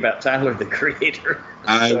movie about Tyler, the Creator.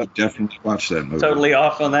 I would definitely watch that movie. Totally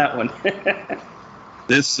off on that one.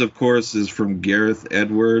 This, of course, is from Gareth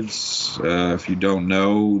Edwards. If you don't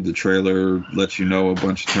know, the trailer lets you know a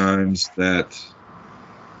bunch of times that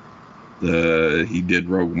he did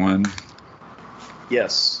Rogue One.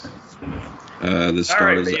 Yes. This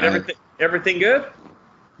stars. All right, everything good?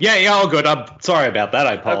 Yeah, all good. I'm sorry about that.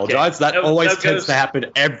 I apologize. Okay. That always tends to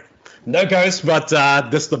happen. No ghost, but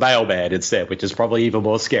this is the mailman instead, which is probably even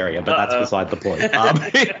more scarier, but that's beside the point.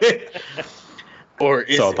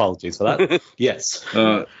 So apologies for that. Yes.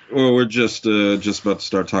 Well, we're just about to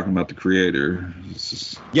start talking about the Creator.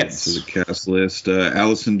 This is a cast list.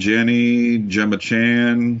 Allison Janney, Gemma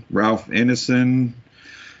Chan, Ralph Ineson,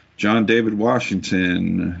 John David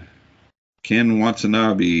Washington, Ken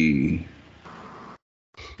Watanabe,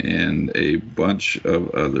 and a bunch of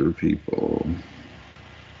other people.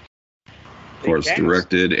 Of course,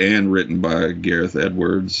 directed and written by Gareth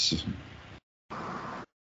Edwards.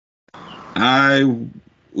 I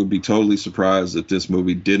would be totally surprised if this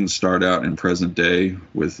movie didn't start out in present day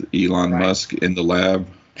with Elon Musk in the lab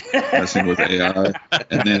messing with AI,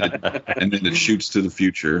 and then it shoots to the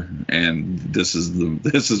future, and this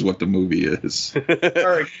is what the movie is.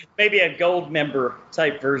 Or maybe a gold member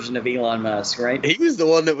type version of Elon Musk, right? He was the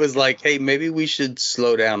one that was like, "Hey, maybe we should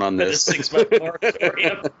slow down on this." 6 month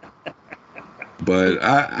moratorium. But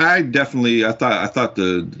I definitely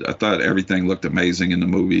thought everything looked amazing in the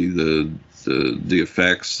movie. The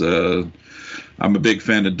effects. I'm a big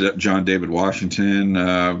fan of John David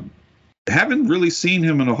Washington. Haven't really seen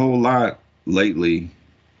him in a whole lot lately.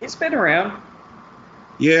 He's been around.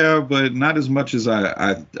 Yeah, but not as much as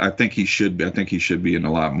I think he should be. I think he should be in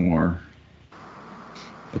a lot more.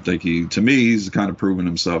 I think he's kind of proven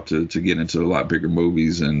himself to get into a lot bigger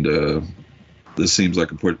movies, and this seems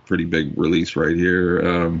like a pretty big release right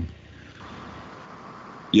here.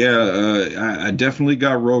 I definitely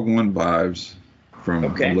got Rogue One vibes from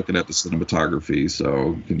looking at the cinematography,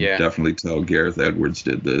 so you can definitely tell Gareth Edwards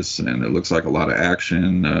did this, and it looks like a lot of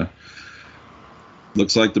action.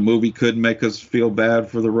 Looks like the movie could make us feel bad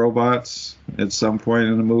for the robots at some point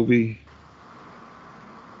in the movie.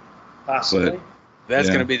 Possibly. That's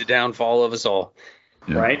going to be the downfall of us all.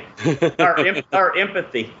 Yeah. Right? Our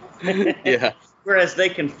empathy. Yeah. Whereas they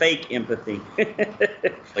can fake empathy.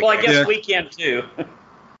 Well, I guess we can too.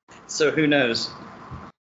 So who knows?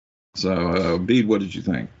 So, Bede, what did you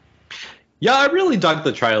think? Yeah, I really dug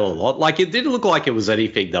the trailer a lot. Like, it didn't look like it was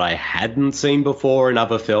anything that I hadn't seen before in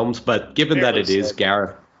other films, but given that it is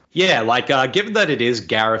Gareth Yeah, like given that it is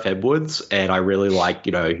Gareth Edwards, and I really like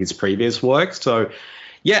his previous work, so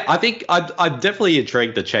yeah, I think I'm definitely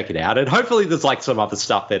intrigued to check it out, and hopefully there's like some other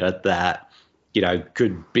stuff in it that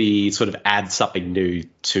could be sort of add something new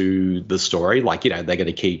to the story. Like they're going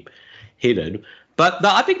to keep hidden, but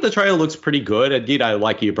I think the trailer looks pretty good, and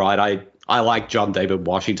like you, Brian, I like John David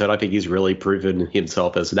Washington. I think he's really proven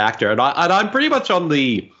himself as an actor, and I'm pretty much of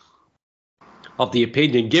the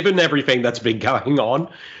opinion, given everything that's been going on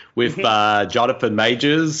with Jonathan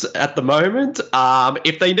Majors at the moment.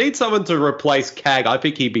 If they need someone to replace Kang, I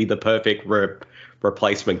think he'd be the perfect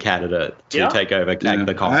replacement candidate to take over Kang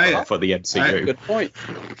the Conqueror for the MCU. Good point.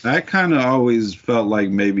 I kind of always felt like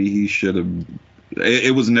maybe he should have.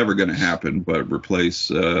 It was never going to happen, but replace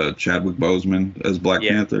Chadwick Boseman as Black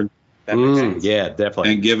Panther. That makes sense. Yeah,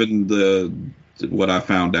 definitely. And given what I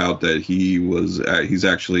found out that he's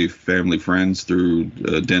actually family friends through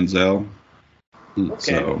Denzel. Okay.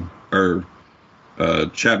 So,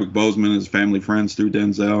 Chadwick Boseman is family friends through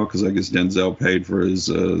Denzel because I guess Denzel paid for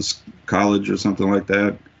his college or something like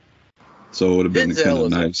that. So it would have been kind of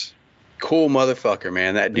nice. Cool motherfucker,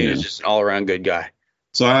 man. That dude is just an all-around good guy.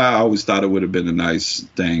 So I always thought it would have been a nice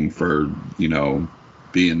thing for,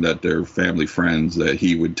 being that they're family friends, that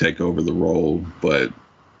he would take over the role. But,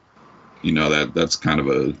 that's kind of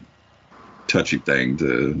a touchy thing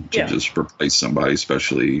to just replace somebody,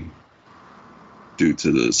 especially due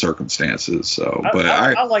to the circumstances. So, but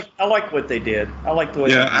I like what they did. I like the way.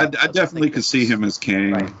 Yeah, I definitely could see him as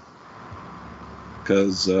Kang. Right.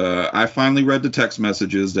 Because I finally read the text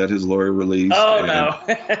messages that his lawyer released. Oh, no.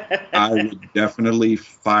 I would definitely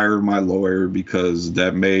fire my lawyer because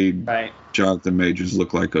that made Jonathan Majors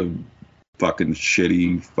look like a fucking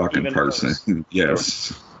shitty fucking person.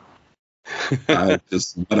 Yes.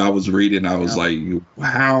 When I was reading, I was like,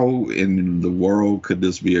 how in the world could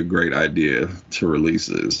this be a great idea to release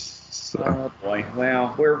this? So. Oh, boy.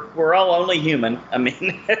 Well, we're all only human. I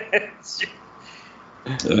mean,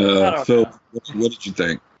 Phil, what did you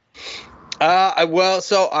think?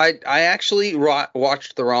 So I actually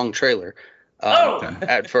watched the wrong trailer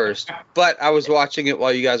at first, but I was watching it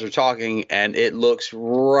while you guys were talking, and it looks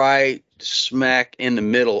right smack in the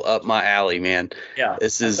middle up my alley, man. Yeah,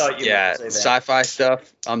 this is sci-fi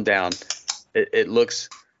stuff. I'm down. It looks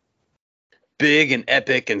big and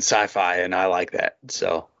epic and sci-fi, and I like that.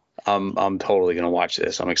 So I'm totally gonna watch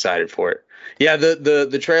this. I'm excited for it. Yeah,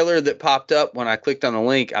 the trailer that popped up when I clicked on the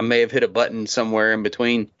link, I may have hit a button somewhere in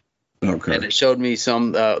between. Okay. And it showed me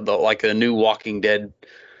some like a new Walking Dead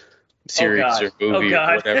series or movie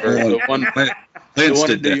or whatever. The one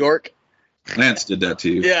in New York. Lance did that to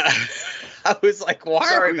you. Yeah. I was like, why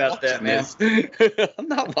Sorry are we about that, man. I'm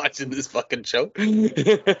not watching this fucking show.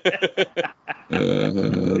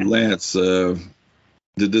 Lance,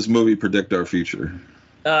 did this movie predict our future?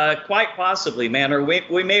 Quite possibly, man. Or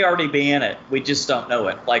we may already be in it. We just don't know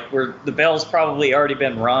it. Like the bell's probably already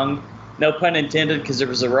been rung. No pun intended, because there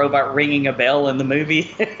was a robot ringing a bell in the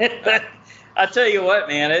movie. I tell you what,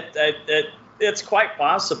 man, it's quite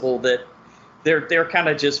possible that they're kind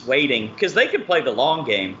of just waiting, because they can play the long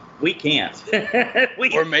game. We can't.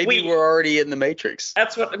 Or maybe we're already in the Matrix.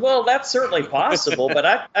 That's certainly possible, but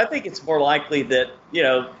I think it's more likely that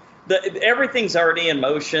everything's already in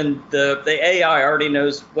motion. The AI already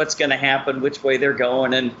knows what's going to happen, which way they're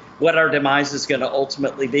going, and what our demise is going to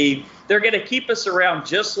ultimately be. They're going to keep us around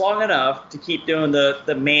just long enough to keep doing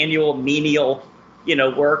the manual, menial,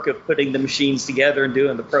 work of putting the machines together and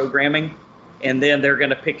doing the programming. And then they're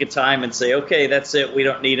going to pick a time and say, okay, that's it. We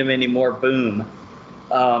don't need them anymore. Boom.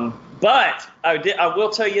 But I will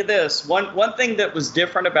tell you this. One thing that was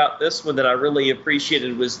different about this one that I really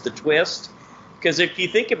appreciated was the twist. Because if you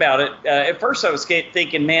think about it, at first I was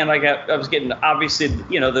thinking, man, I was getting obviously,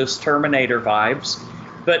 those Terminator vibes.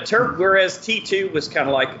 But whereas T2 was kind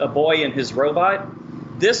of like a boy and his robot,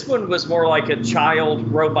 this one was more like a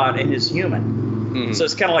child robot and his human. Mm-hmm. So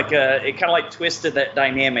it's kind of like twisted that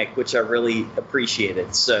dynamic, which I really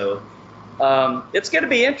appreciated. So it's going to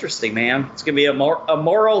be interesting, man. It's going to be a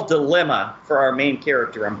moral dilemma for our main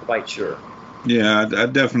character, I'm quite sure. Yeah, I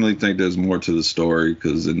definitely think there's more to the story,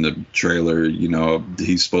 because in the trailer,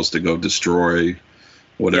 he's supposed to go destroy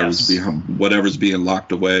whatever's being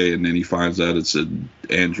locked away, and then he finds out it's an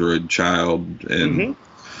android child, and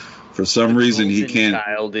for some reason he can't.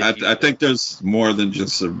 I think there's more than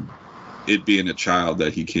just it being a child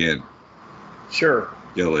that he can't. Sure.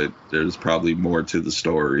 Kill it. There's probably more to the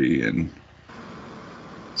story, and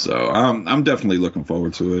so I'm definitely looking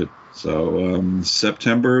forward to it. So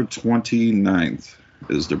September 29th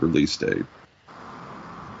is the release date.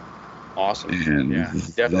 Awesome. And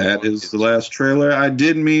definitely that is the last trailer. I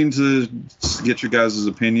did mean to get your guys'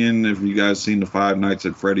 opinion. If you guys seen the Five Nights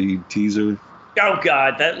at Freddy teaser? Oh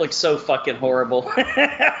God, that looks so fucking horrible.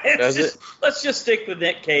 Does Let's just stick with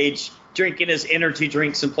Nick Cage drinking his energy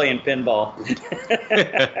drinks and playing pinball.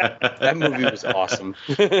 That movie was awesome.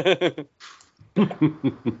 All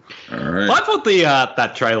right. I thought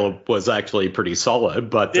that trailer was actually pretty solid,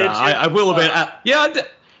 but I will admit,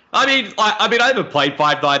 I mean, I haven't played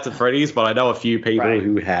Five Nights at Freddy's, but I know a few people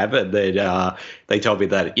who have, and they told me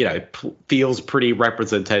that feels pretty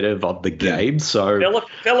representative of the game. So, Philip,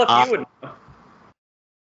 you would know.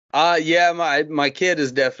 Yeah, my kid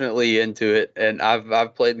is definitely into it, and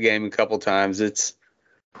I've played the game a couple times. It's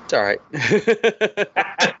all right.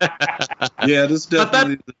 Yeah, this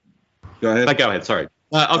definitely. Go ahead. Go ahead. Sorry,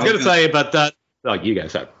 I was going to say, but you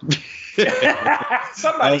guys have.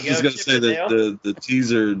 I was just going to say that the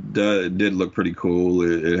teaser did look pretty cool.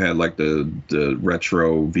 It had like the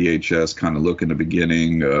retro VHS kind of look in the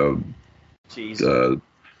beginning. Jeez.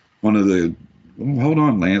 One of the. Hold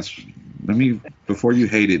on, Lance. Before you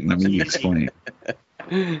hate it, let me explain.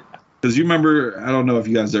 Because you remember, I don't know if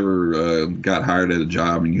you guys ever got hired at a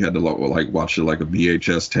job and you had to watch a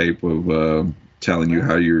VHS tape of telling you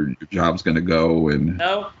how your job's going to go. And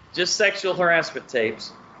no, just sexual harassment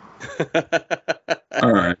tapes.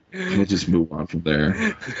 All right, we'll just move on from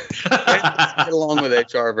there. Get along with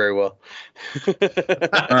HR very well.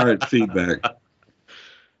 All right, feedback.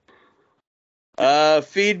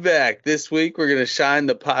 Feedback. This week we're going to shine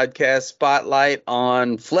the podcast spotlight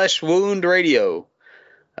on Flesh Wound Radio.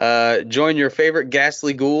 Join your favorite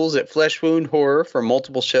ghastly ghouls at Flesh Wound Horror for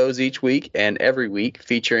multiple shows each week and every week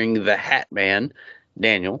featuring the Hat Man,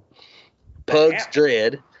 Daniel, Pugs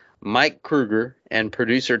Dread, Mike Kruger, and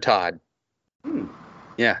producer Todd.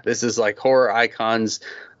 Yeah, this is like horror icons,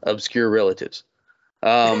 obscure relatives.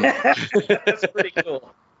 That's pretty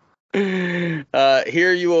cool.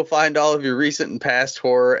 Here you will find all of your recent and past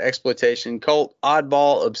horror, exploitation, cult,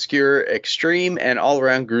 oddball, obscure, extreme, and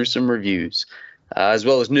all-around gruesome reviews, as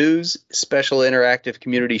well as news, special interactive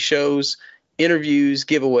community shows, interviews,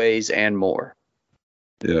 giveaways, and more.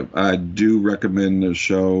 Yeah, I do recommend the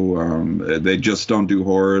show. They just don't do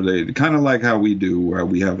horror. They kind of like how we do, where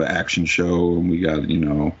we have an action show and we got,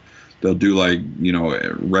 they'll do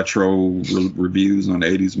retro reviews on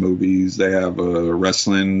 80s movies. They have a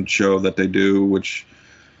wrestling show that they do, which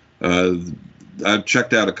I've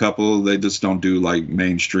checked out a couple. They just don't do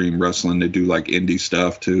mainstream wrestling. They do indie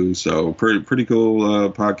stuff too. So pretty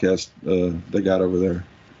cool podcast they got over there.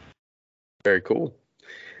 Very cool.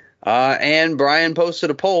 And Brian posted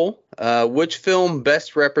a poll. Which film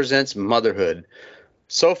best represents motherhood?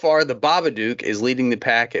 So far, The Babadook is leading the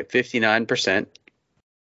pack at 59%.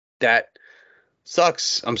 That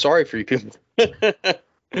sucks. I'm sorry for you people.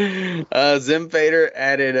 Zim Fader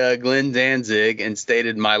added Glenn Danzig and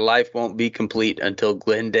stated, "My life won't be complete until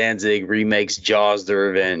Glenn Danzig remakes Jaws: The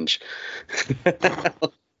Revenge."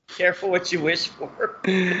 Careful what you wish for.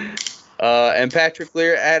 And Patrick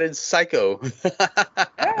Lear added Psycho.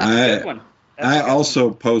 Good one. I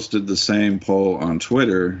also posted the same poll on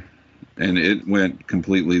Twitter, and it went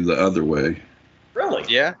completely the other way. Really?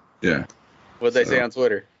 Yeah? Yeah. What'd they say on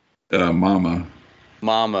Twitter? Mama.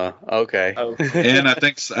 Okay. Oh. And I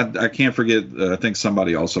think I can't forget. I think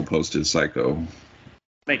somebody also posted Psycho.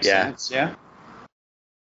 Makes sense. Yeah.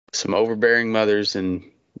 Some overbearing mothers and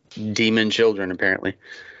demon children, apparently.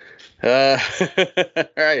 All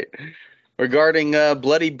right. Regarding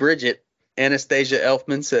Bloody Bridget, Anastasia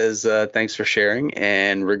Elfman says, thanks for sharing.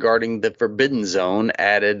 And regarding the Forbidden Zone,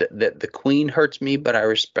 added that the Queen hurts me, but I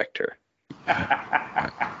respect her.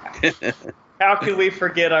 How can we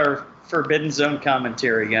forget our Forbidden Zone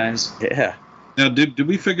commentary, guys? Yeah. Now, did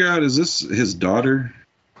we figure out, is this his daughter?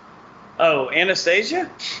 Oh, Anastasia?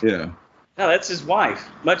 Yeah. No, that's his wife.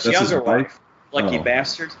 That's younger wife. Lucky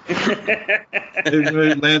bastard.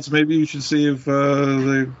 Hey, Lance, maybe you should see if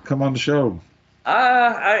they come on the show.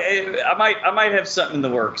 I might have something in the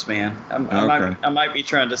works, man. I might be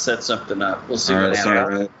trying to set something up. We'll see what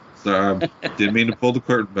happens. Sorry, I didn't mean to pull the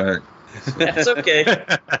curtain back. That's okay.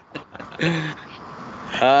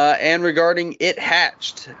 And regarding It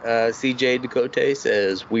Hatched, CJ Ducote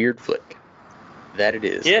says, weird flick. That it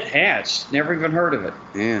is. It Hatched. Never even heard of it.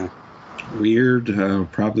 Yeah. Weird.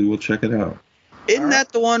 Probably will check it out. Isn't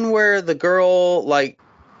that the one where the girl,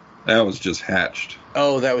 That was just hatched.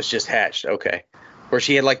 Oh, that was just hatched. Okay. Where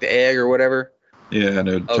she had, the egg or whatever? Yeah, and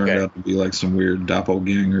it turned out to be, some weird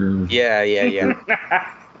doppelganger. Yeah.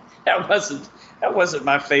 That wasn't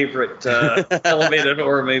my favorite elevated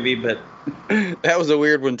horror movie, but... That was a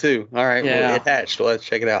weird one, too. All right, yeah. Well, It Hatched. Well, let's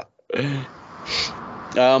check it out.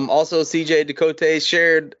 Also, CJ Decote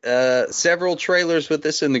shared several trailers with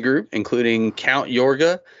us in the group, including Count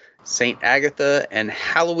Yorga, Saint Agatha, and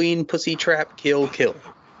Halloween Pussy Trap Kill Kill.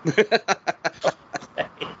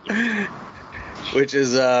 Which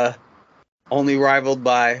is only rivaled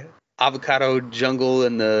by Avocado Jungle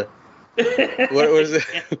and the what was it?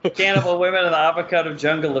 Cannibal Women in the Avocado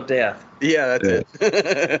Jungle of Death. Yeah, that's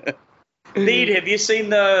it. Pete, have you seen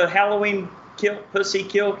the Halloween Pussy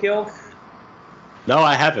Kill Kill? No,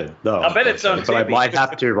 I haven't. No, I bet it's on but I Tubi. might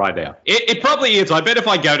have to right now. It probably is. I bet if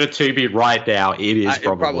I go to Tubi right now, it is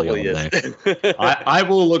probably on there. I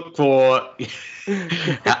will look for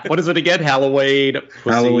what is it again? Halloween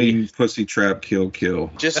Pussy Trap Kill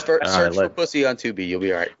Kill. Just search for pussy on Tubi. You'll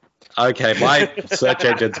be all right. Okay, my search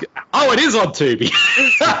engine's. Oh, it is on Tubi.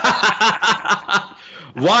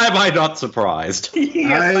 Why am I not surprised?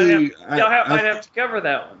 Y'all might have to cover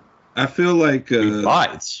that one. I feel like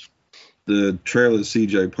the trailer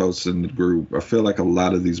CJ posts in the group, I feel like a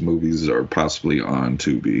lot of these movies are possibly on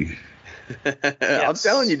Tubi. Yes. I'm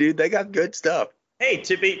telling you, dude, they got good stuff. Hey,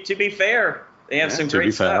 to be fair, they have some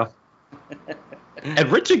great stuff. And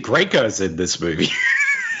Richard Grieco's in this movie.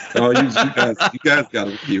 Oh, you guys got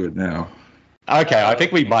to review it now. Okay, I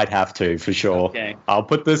think we might have to for sure. Okay. I'll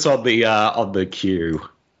put this on the queue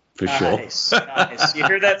for sure. Nice. You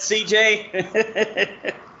hear that,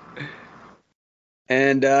 CJ?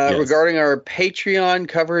 And regarding our Patreon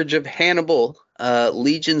coverage of Hannibal,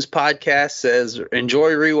 Legion's podcast says,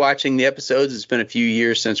 enjoy rewatching the episodes. It's been a few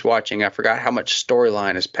years since watching. I forgot how much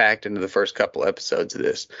storyline is packed into the first couple episodes of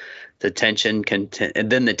this. The tension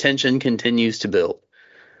continues to build.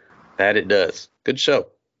 That it does. Good show.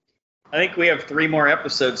 I think we have 3 more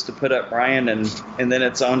episodes to put up, Brian, and then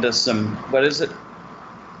it's on to some, what is it?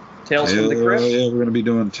 Tales from the Crypt? Yeah, we're going to be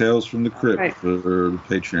doing Tales from the Crypt for the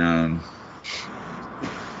Patreon.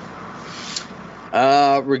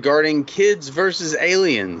 Regarding Kids versus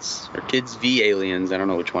Aliens, or Kids v Aliens, I don't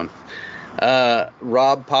know which one.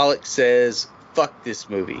 Rob Pollock says, fuck this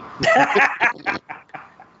movie.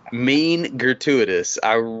 Mean, gratuitous.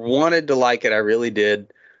 I wanted to like it, I really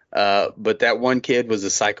did. But that one kid was a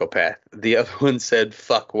psychopath. The other one said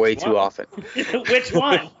fuck way too often. Which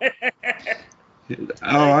one?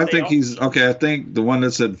 I think he's okay. I think the one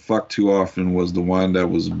that said fuck too often was the one that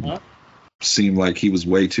was seemed like he was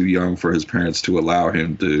way too young for his parents to allow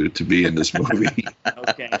him to be in this movie.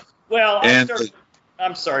 Okay. Well,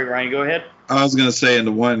 I'm sorry, Ryan. Go ahead. I was gonna say, and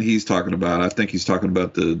the one he's talking about, I think he's talking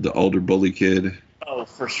about the older bully kid. Oh,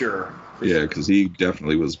 for sure. Yeah, because he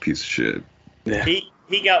definitely was a piece of shit. Yeah. He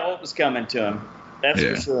got what was coming to him. That's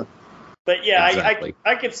for sure. But yeah, exactly.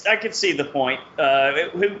 I could see the point.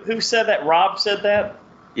 Who said that? Rob said that?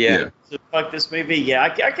 Yeah. So fuck this movie. Yeah,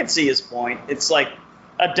 I can see his point. It's like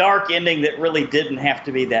a dark ending that really didn't have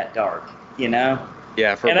to be that dark, you know?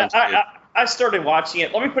 Yeah. I started watching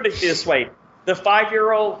it. Let me put it this way: the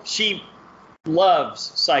 5-year-old, she loves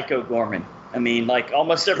Psycho Gorman. I mean, like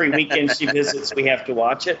almost every weekend she visits, we have to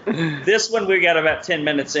watch it. This one, we got about 10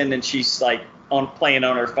 minutes in, and she's like playing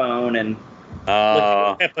on her phone and looking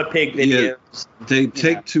at Peppa Pig videos. Yeah, they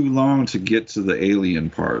take too long to get to the alien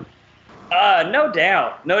part. No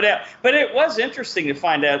doubt. But it was interesting to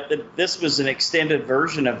find out that this was an extended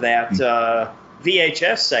version of that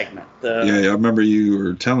VHS segment. Yeah, I remember you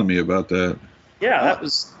were telling me about that. Yeah,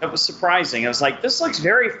 that was surprising. I was like, this looks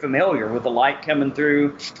very familiar with the light coming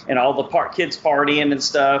through and all the kids partying and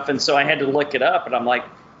stuff. And so I had to look it up, and I'm like,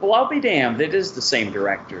 well, I'll be damned. It is the same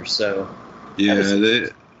director. So yeah,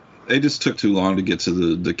 they just took too long to get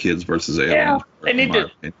to the kids versus aliens. Yeah, they need to.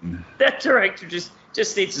 That director just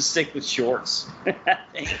needs to stick with shorts. I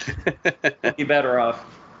think be better off.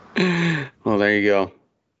 Well, there you go.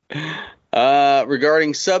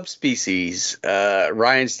 Regarding Subspecies,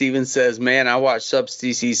 Ryan Stevens says, man, I watched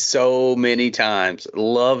Subspecies so many times.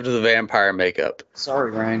 Loved the vampire makeup.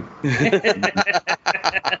 Sorry, Ryan.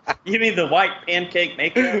 You mean the white pancake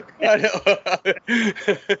makeup? I know.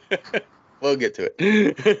 We'll get to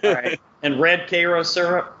it. All right. And red Cairo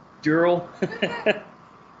syrup, Dural.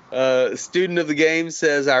 Student of the game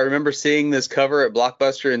says, I remember seeing this cover at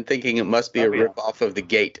Blockbuster and thinking it must be a rip-off of The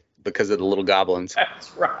Gate because of the little goblins.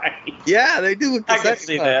 That's right. Yeah, they do look the I can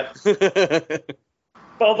see that.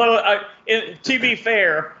 Although, to be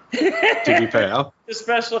fair, the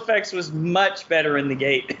special effects was much better in The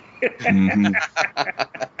Gate. Mm-hmm.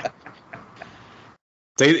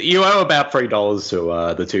 So you owe about $3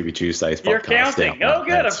 to the Tubi Tuesdays podcast. You're counting. Now. Oh,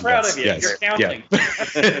 good. I'm proud of you. Yes, you're counting.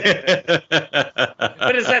 Yeah.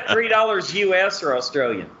 But is that $3 US or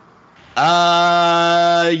Australian?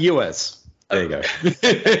 US. There you go.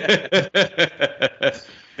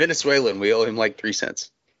 Venezuelan. We owe him like 3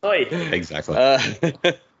 cents. Oi. Exactly.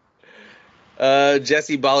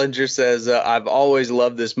 Jesse Bollinger says, I've always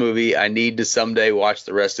loved this movie. I need to someday watch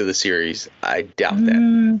the rest of the series. I doubt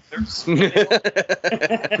that.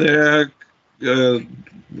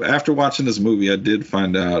 After watching this movie, I did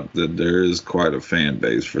find out that there is quite a fan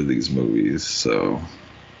base for these movies. So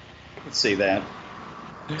I can see that.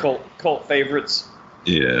 Cult favorites.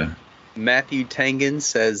 Yeah. Matthew Tangen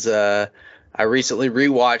says, I recently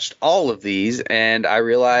rewatched all of these, and I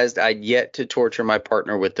realized I'd yet to torture my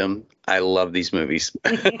partner with them. I love these movies.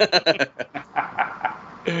 And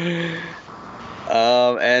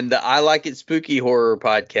the I Like It Spooky Horror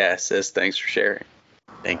podcast says, thanks for sharing.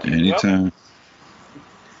 Thank you. Anytime.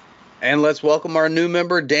 And let's welcome our new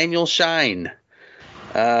member, Daniel Shine.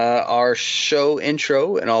 Our show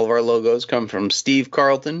intro and all of our logos come from Steve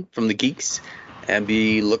Carlton from The Geeks, and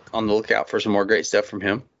be on the lookout for some more great stuff from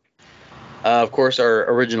him. Of course,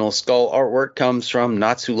 our original skull artwork comes from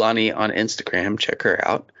Natsulani on Instagram. Check her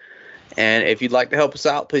out. And if you'd like to help us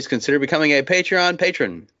out, please consider becoming a Patreon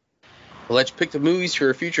patron. We'll let you pick the movies for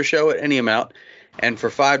a future show at any amount. And for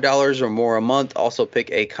 $5 or more a month, also pick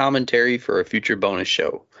a commentary for a future bonus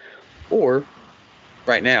show. Or,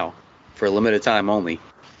 right now, for a limited time only,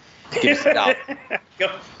 give us $1.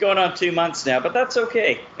 Going on 2 months now, but that's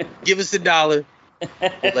okay. Give us $1.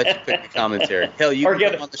 We'll let you pick the commentary. Hell, you or can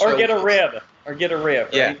get come on the show. Or get a rib. Or get a rib.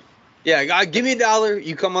 Yeah. Right? Yeah. Give me $1.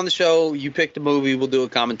 You come on the show. You pick the movie. We'll do a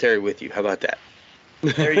commentary with you. How about that?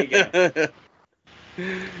 There you go.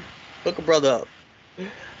 Hook a brother up.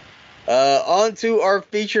 On to our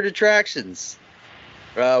featured attractions.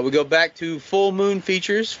 We go back to Full Moon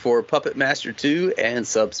features for Puppet Master 2 and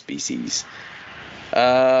Subspecies.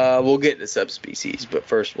 We'll get to Subspecies, but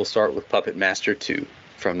first we'll start with Puppet Master 2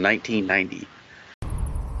 from 1990.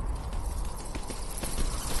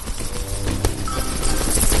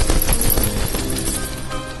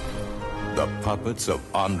 The Puppets of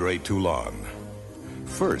Andre Toulon.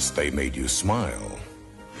 First, they made you smile.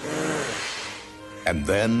 And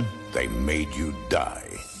then, they made you die.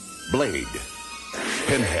 Blade,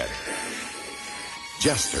 Pinhead,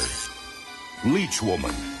 Jester, Leech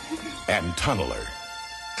Woman, and Tunneler.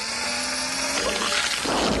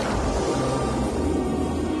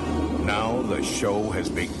 Now the show has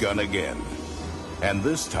begun again. And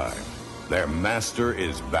this time, their master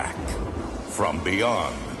is back. From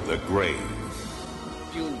beyond the grave.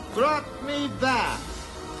 You brought me back.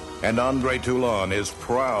 And Andre Toulon is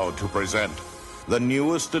proud to present the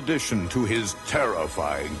newest addition to his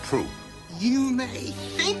terrifying troupe. You may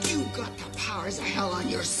think you got the powers of hell on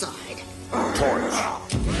your side. Torch.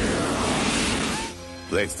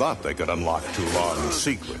 They thought they could unlock Toulon's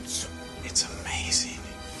secrets. It's amazing.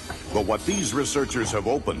 But what these researchers have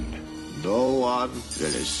opened... No one will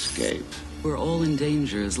escape. We're all in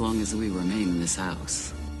danger as long as we remain in this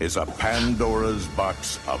house. ...is a Pandora's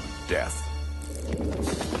box of death.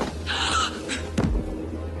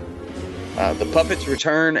 The puppets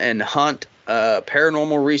return and hunt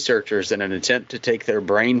paranormal researchers in an attempt to take their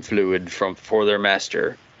brain fluid for their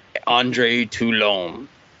master, Andre Toulon.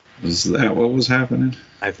 Is that what was happening?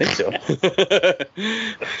 I think so.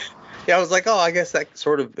 Yeah, I was like, oh, I guess that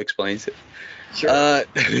sort of explains it. Sure.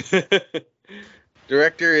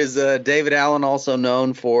 Director is David Allen, also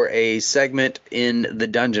known for a segment in The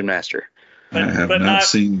Dungeon Master. I have not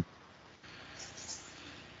seen...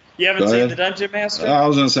 You haven't seen The Dungeon Master? I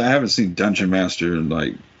was going to say, I haven't seen Dungeon Master in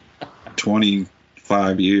like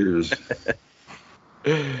 25 years.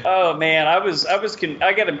 Oh, man. I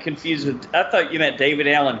got him confused with... I thought you meant David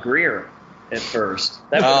Allen Greer at first.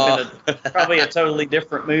 That would have been probably a totally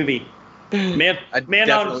different movie. Men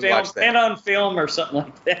on Film or something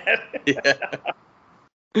like that. Yeah.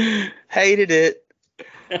 Hated it.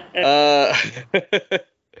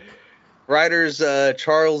 Writers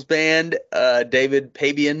Charles Band, David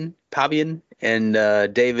Pabian, and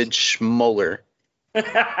David Schmoller.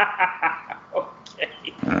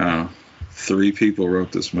 Okay. 3 people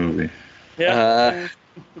wrote this movie. Yeah.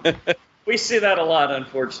 We see that a lot,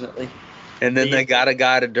 unfortunately. And then they got a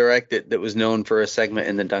guy to direct it that was known for a segment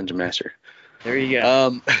in The Dungeon Master. There you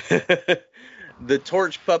go. The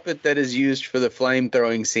torch puppet that is used for the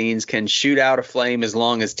flame-throwing scenes can shoot out a flame as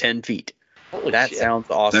long as 10 feet. Holy that shit. Sounds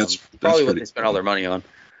awesome. That's probably what pretty they spent all their money on.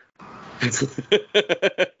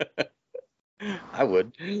 I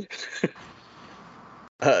would.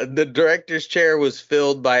 The director's chair was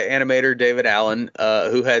filled by animator David Allen,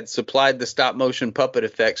 who had supplied the stop-motion puppet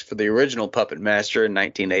effects for the original Puppet Master in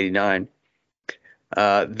 1989.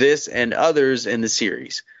 This and others in the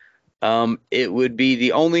series. It would be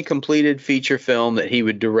the only completed feature film that he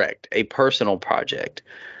would direct, a personal project.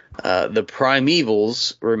 The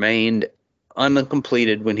Primevals remained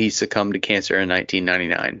uncompleted when he succumbed to cancer in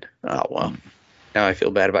 1999. Oh, well. Now I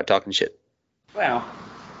feel bad about talking shit. Well.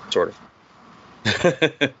 Sort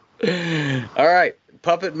of. All right.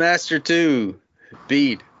 Puppet Master 2.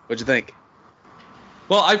 Bede, what'd you think?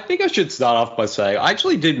 Well, I think I should start off by saying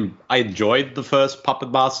I enjoyed the first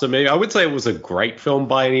Puppet Master movie. I would say it was a great film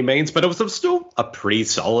by any means, but it was still a pretty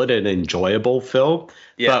solid and enjoyable film.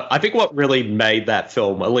 Yeah. But I think what really made that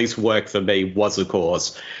film at least work for me was, of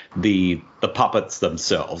course, the puppets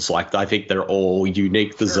themselves. Like, I think they're all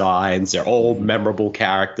unique designs. They're all memorable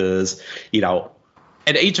characters,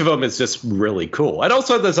 and each of them is just really cool. And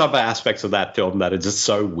also there's other aspects of that film that are just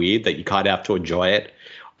so weird that you kind of have to enjoy it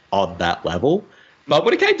on that level. But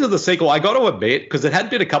when it came to the sequel, I got to admit, because it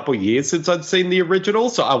had been a couple of years since I'd seen the original,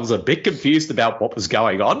 so I was a bit confused about what was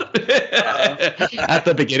going on at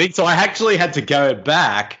the beginning. So I actually had to go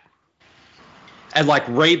back and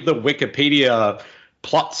read the Wikipedia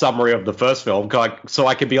plot summary of the first film, so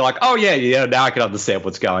I could be like, oh yeah, now I can understand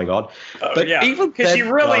what's going on. But even because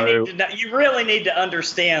you really need to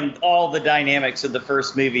understand all the dynamics of the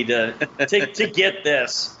first movie to get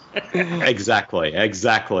this. Exactly.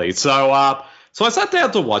 So I sat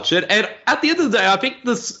down to watch it, and at the end of the day, I think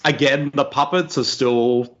the puppets are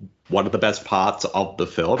still one of the best parts of the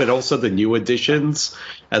film, and also the new additions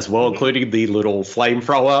as well, including the little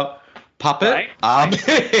flamethrower puppet.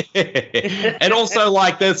 Right. And also,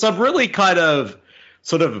 there's some really kind of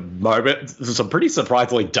sort of moments, some pretty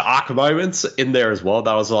surprisingly dark moments in there as well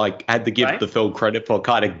that I was had to give the film credit for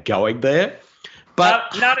kind of going there.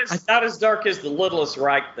 But not as dark as The Littlest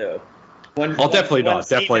Reich, though. Definitely not.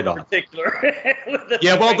 Particular.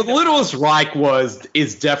 The Littlest Reich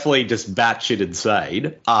is definitely just batshit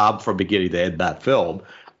insane from beginning to end, that film.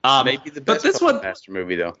 Maybe the best Master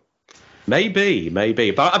movie, though. Maybe.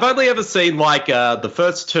 But I've only ever seen the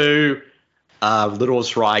first two,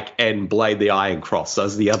 Littlest Reich and Blade the Iron Cross.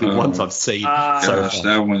 Those are the other ones I've seen.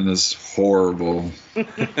 That one is horrible.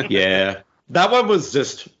 Yeah. That one was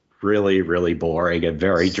just really, really boring and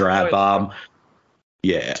very drab.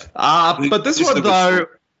 Yeah. But this one, though...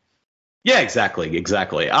 Yeah, exactly.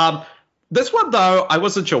 This one, though, I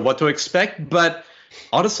wasn't sure what to expect, but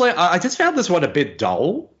honestly, I just found this one a bit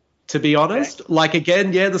dull, to be honest.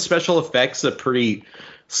 Again, the special effects are pretty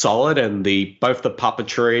solid, and both the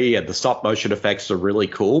puppetry and the stop-motion effects are really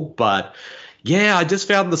cool, but... Yeah, I just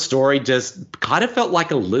found the story just kind of felt like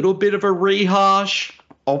a little bit of a rehash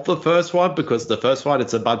of the first one, because the first one,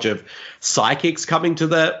 it's a bunch of psychics coming to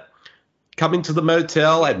the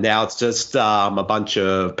motel, and now it's just a bunch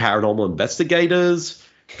of paranormal investigators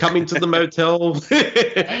coming to the motel.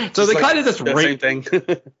 So they kind of just same thing.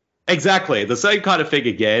 Exactly, the same kind of thing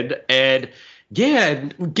again. And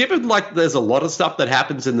given there's a lot of stuff that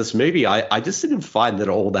happens in this movie, I just didn't find it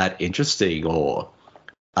all that interesting or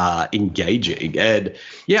engaging. And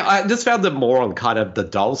I just found it more on kind of the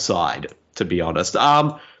dull side, to be honest.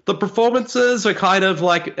 The performances are kind of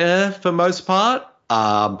for most part.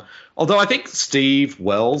 Although I think Steve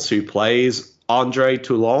Wells, who plays Andre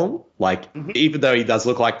Toulon, even though he does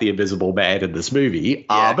look like the Invisible Man in this movie,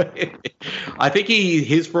 I think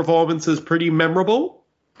his performance is pretty memorable.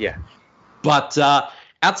 Yeah. But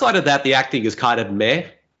outside of that, the acting is kind of meh.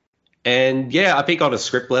 And I think on a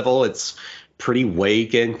script level, it's pretty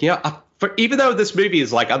weak. And even though this movie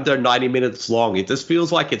is under 90 minutes long, it just feels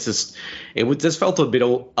like it just felt a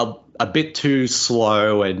bit too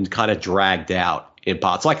slow and kind of dragged out in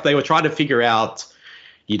parts. They were trying to figure out,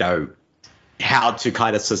 how to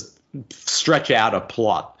kind of stretch out a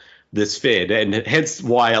plot this fit, and hence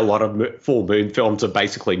why a lot of full moon films are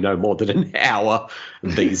basically no more than an hour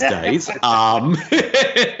these days. But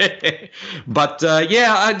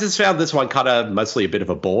I just found this one kind of mostly a bit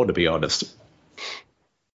of a bore, to be honest.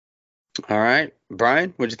 All right,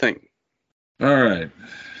 Brian, what'd you think? All right.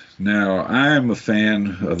 Now, I'm a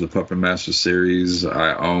fan of the Puppet Master series.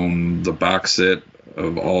 I own the box set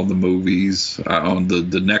of all the movies. I own the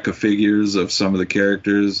NECA figures of some of the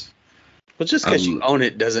characters. Well, just because you own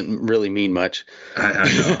it doesn't really mean much. I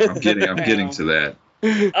know. I'm getting to that.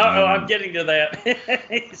 I'm getting to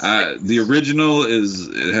that. The original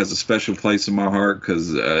it has a special place in my heart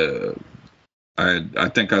because I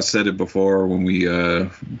think I said it before when we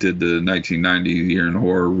did the 1990 Year in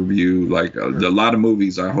Horror review. A lot of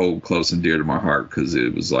movies I hold close and dear to my heart because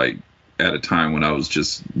it was at a time when I was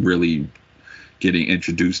just really getting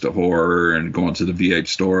introduced to horror and going to the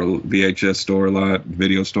VHS store a lot,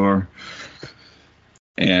 video store.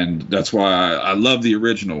 And that's why I love the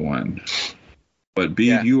original one. But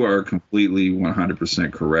you are completely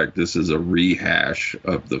 100% correct. This is a rehash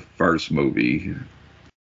of the first movie.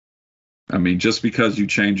 I mean, just because you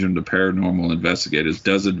change them to paranormal investigators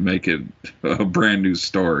doesn't make it a brand new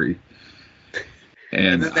story.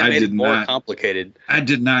 And I did more complicated. I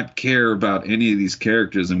did not care about any of these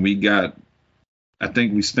characters, and I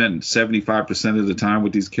think we spent 75% of the time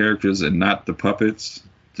with these characters and not the puppets.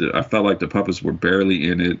 I felt like the puppets were barely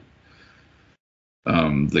in it.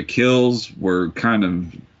 The kills were kind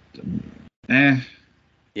of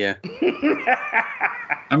Yeah.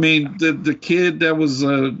 I mean, the kid that was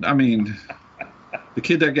the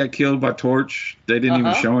kid that got killed by Torch, they didn't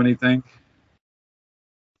even show anything.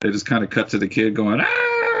 They just kind of cut to the kid going,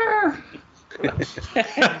 ah!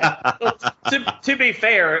 Well, to be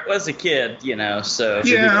fair, it was a kid, so.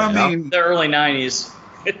 Yeah, I mean. The early 90s.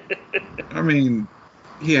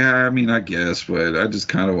 I guess, but I just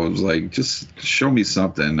kind of was like, just show me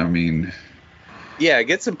something. I mean. Yeah,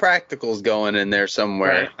 get some practicals going in there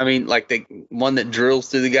somewhere. Right. I mean, like the one that drills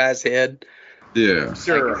through the guy's head. Yeah.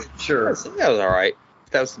 Sure. That was all right.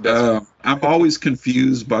 That was the best one. I'm always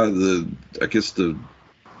confused by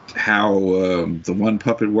how the one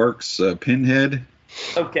puppet works, Pinhead.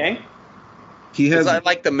 Okay. He has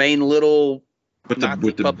like the main little puppet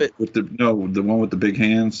with the one with the big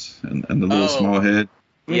hands and the little small head.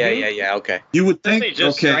 Yeah. Okay. You would think he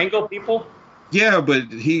just strangle people? Yeah,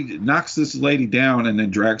 but he knocks this lady down and then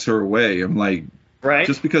drags her away. I'm like, right?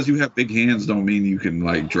 Just because you have big hands don't mean you can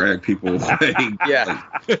like drag people away. Yeah.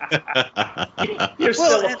 You're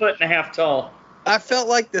still 1.5 feet tall. I felt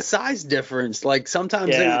like the size difference. Like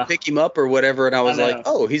sometimes they would pick him up or whatever, and I was like,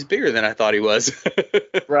 "Oh, he's bigger than I thought he was."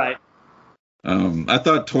 Right. I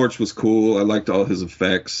thought Torch was cool. I liked all his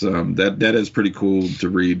effects. That is pretty cool to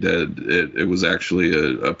read that it was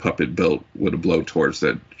actually a puppet built with a blowtorch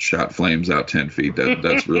that shot flames out 10 feet.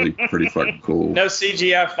 That's really pretty fucking cool. No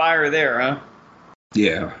CGI fire there, huh?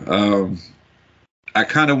 Yeah. I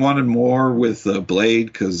kind of wanted more with Blade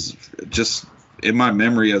because just in my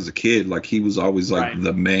memory as a kid, like he was always like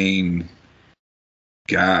the main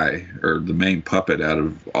guy or the main puppet out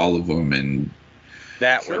of all of them, and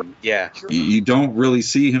that one, yeah. You don't really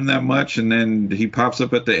see him that much, and then he pops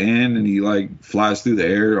up at the end and he like flies through the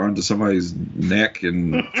air onto somebody's neck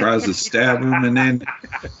and tries to stab him, and then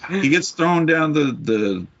he gets thrown down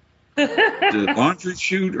the laundry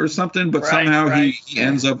chute or something, but somehow he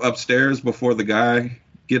ends up upstairs before the guy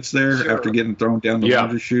gets there after getting thrown down the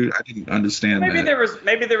laundry chute. I didn't understand that.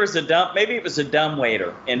 Maybe there was a dumb. Maybe it was a dumb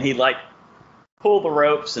waiter, and he like pulled the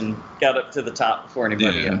ropes and got up to the top before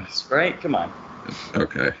anybody else. Right? Come on.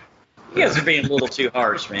 Okay. You guys are being a little too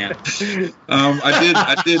harsh, man.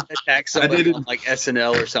 I did attack somebody on like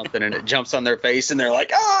SNL or something, and it jumps on their face, and they're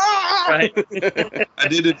like, ah! Right. I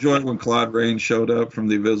did enjoy when Claude Rains showed up from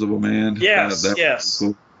The Invisible Man. Yes, that yes.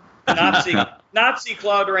 Was cool. Nazi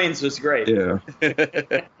Claude Rains was great. Yeah.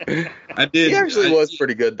 I did. He actually was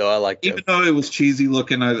pretty good, though. I liked him. Even though it was cheesy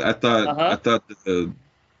looking, I thought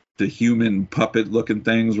the human puppet looking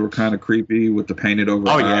things were kind of creepy with the painted over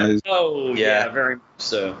eyes. Oh yeah, very much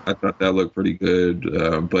so. I thought that looked pretty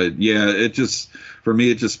good. But yeah, it just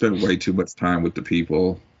spent way too much time with the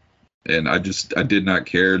people, and I did not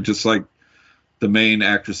care. Just like the main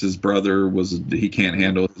actress's brother he can't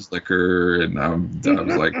handle his liquor, and I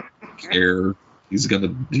was like, care.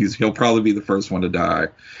 He'll probably be the first one to die,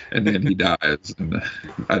 and then he dies. And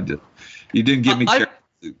you didn't give me care.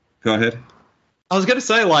 Go ahead. I was going to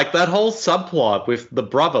say, like, that whole subplot with the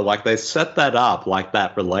brother, like, they set that up, like,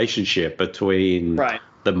 that relationship between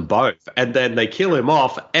them both, and then they kill him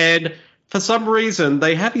off, and for some reason,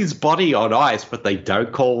 they have his body on ice, but they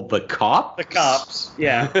don't call the cops. The cops,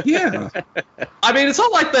 yeah. Yeah. I mean, it's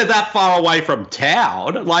not like they're that far away from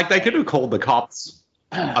town. Like, they could have called the cops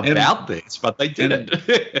about this, but they didn't.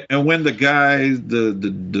 And when the guy,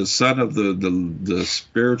 the son of the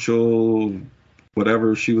spiritual...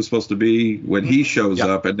 whatever she was supposed to be, when he shows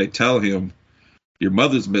up and they tell him your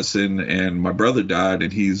mother's missing and my brother died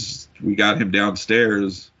and we got him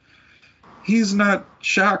downstairs, he's not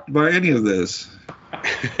shocked by any of this.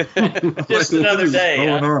 Just another day.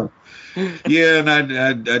 Going on? Yeah, and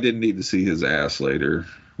I didn't need to see his ass later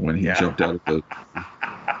when he jumped out of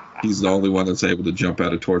he's the only one that's able to jump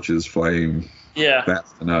out of Torch's flame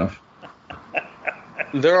fast enough.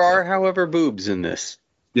 There are, however, boobs in this.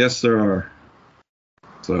 Yes, there are.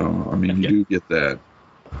 So, I mean, you do get that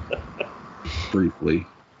briefly.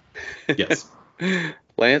 Yes.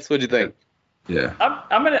 Lance, what'd you think? Yeah.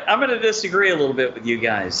 I'm gonna disagree a little bit with you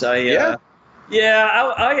guys. I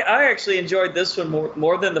actually enjoyed this one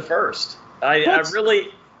more than the first. I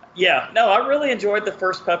really enjoyed the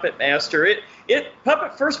first Puppet Master.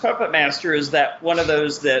 First Puppet Master is that one of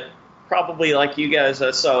those that probably like you guys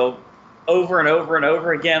I saw over and over and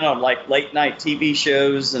over again on like late night TV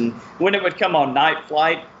shows, and when it would come on Night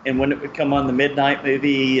Flight and when it would come on the Midnight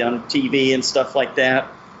Movie on TV and stuff like that.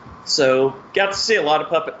 So got to see a lot of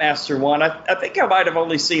Puppet Master 1. I think I might have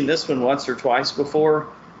only seen this one once or twice before.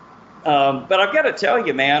 But I've got to tell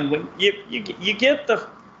you, man, when you get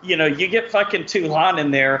you get fucking Toulon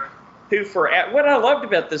in there, who what I loved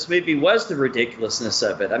about this movie was the ridiculousness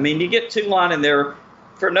of it. I mean, you get Toulon in there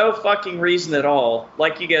for no fucking reason at all.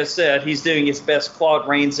 Like you guys said, he's doing his best Claude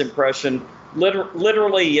Rains impression,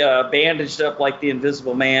 literally bandaged up like the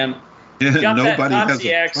Invisible Man. Yeah, nobody has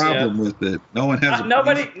a problem with it. No one has.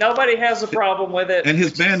 Nobody has a problem with it. And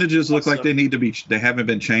his bandages look like they need to be. They haven't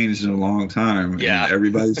been changed in a long time. Yeah, and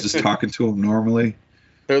everybody's just talking to him normally.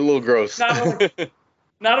 They're a little gross.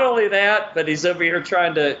 Not only that, but he's over here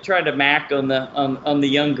trying to mac on the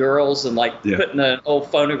young girls and putting an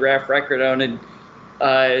old phonograph record on and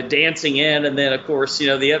dancing in, and then of course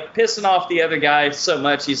pissing off the other guy so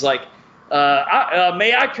much he's like,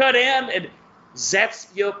 may I cut in? And that's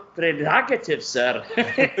your prerogative, sir.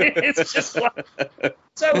 It's just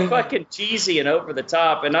so fucking cheesy and over the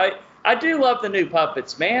top. And I do love the new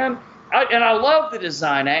puppets, man. I love the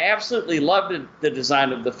design. I absolutely loved the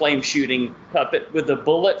design of the flame shooting puppet with the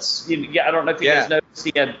bullets. I don't know if you guys noticed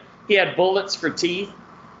he had bullets for teeth.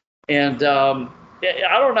 And I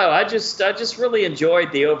don't know. I just really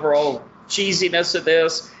enjoyed the overall cheesiness of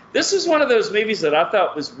this. This is one of those movies that I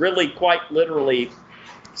thought was really quite literally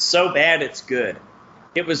so bad it's good.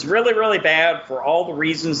 It was really, really bad for all the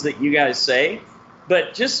reasons that you guys say,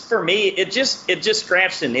 but just for me, it just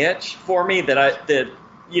scratched an itch for me that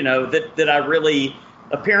I really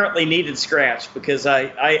apparently needed scratched, because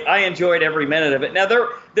I enjoyed every minute of it. Now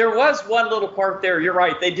there was one little part there. You're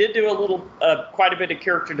right. They did do a little quite a bit of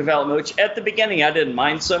character development, which at the beginning I didn't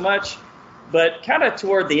mind so much, but kind of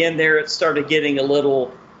toward the end there it started getting a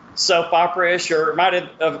little soap opera-ish, or it reminded me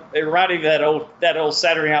of that old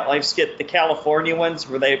Saturday Night Live skit, the California ones,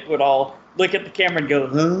 where they would all look at the camera and go,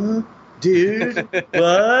 "Huh, dude,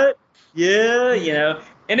 what? Yeah,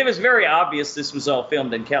 And it was very obvious this was all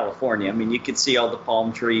filmed in California. I mean, you could see all the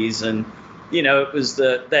palm trees, and it was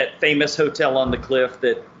that famous hotel on the cliff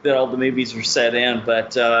that all the movies are set in.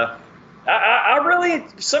 But I really,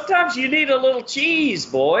 sometimes you need a little cheese,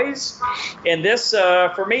 boys, and this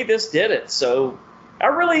for me, this did it. So I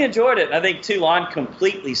really enjoyed it. I think Toulon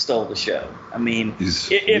completely stole the show. I mean,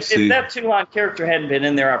 if that Toulon character hadn't been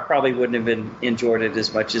in there, I probably wouldn't have enjoyed it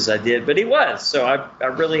as much as I did. But he was, so I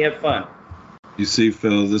really had fun. You see,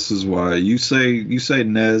 Phil, this is why you say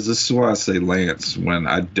Nez. This is why I say Lance when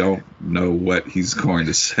I don't know what he's going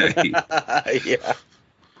to say. Yeah.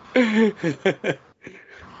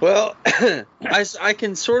 Well, I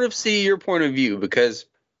can sort of see your point of view, because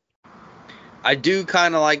I do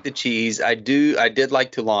kind of like the cheese. I did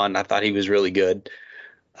like Toulon. I thought he was really good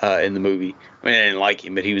in the movie. I mean, I didn't like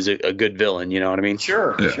him, but he was a good villain. You know what I mean?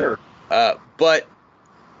 Sure, yeah. Sure. But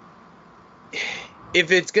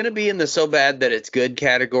if it's going to be in the so bad that it's good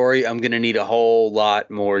category, I'm going to need a whole lot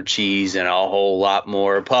more cheese and a whole lot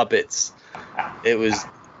more puppets. It was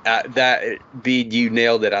you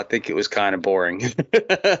nailed it. I think it was kind of boring.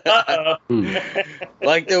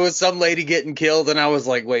 Like there was some lady getting killed and I was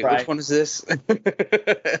like, wait, Which one is this?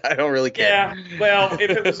 I don't really care. Yeah, well, if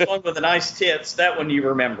it was one with the nice tits, that one you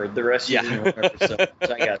remembered. The rest you didn't remember. So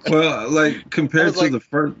I got you. Well, like compared to the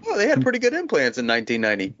first, well, they had pretty good implants in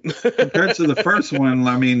 1990. Compared to the first one,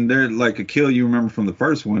 I mean, they're like a kill you remember from the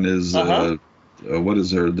first one is what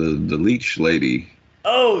is her, the leech lady.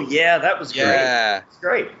 Oh yeah, that was great. Yeah, it's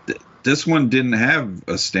great. This one didn't have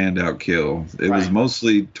a standout kill. It was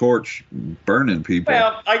mostly torch burning people.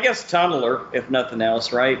 Well, I guess tunneler, if nothing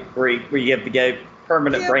else, right? Where you have to get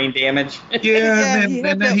permanent brain damage. Yeah, and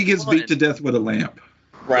then he gets beat to death with a lamp.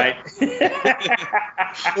 Right.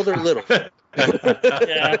 Well, they're little.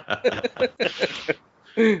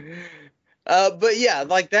 Yeah. But yeah,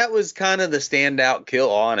 like that was kind of the standout kill,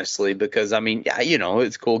 honestly, because I mean, yeah,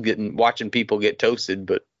 it's cool watching people get toasted,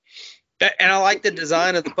 and I like the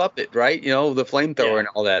design of the puppet, right? The flamethrower and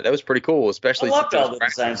all that. That was pretty cool, especially. I loved all the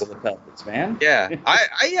designs of the puppets, man. Yeah,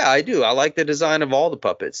 I do. I like the design of all the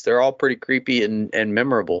puppets. They're all pretty creepy and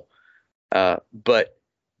memorable. But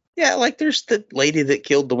yeah, like there's the lady that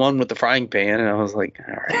killed the one with the frying pan, and I was like,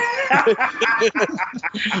 all right.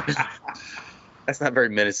 That's not very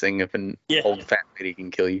menacing if an old fat lady can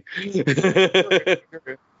kill you.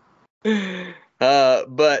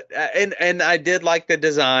 But I did like the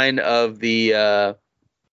design of the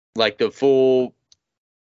like the full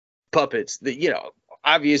puppets that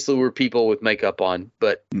obviously were people with makeup on,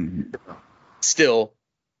 but still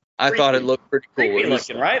I thought it looked pretty cool. Creepy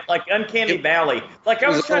looking, right? Like Uncanny Valley. Like I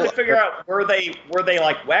was trying to figure out, were they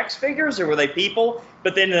like wax figures or were they people?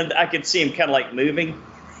 But then I could see them kind of like moving.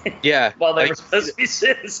 Yeah. While they were supposed to be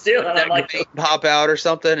sitting still, and I'm like, pop out or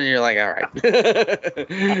something, and you're like, all right.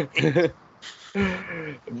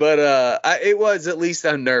 But it was at least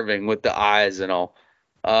unnerving with the eyes and all.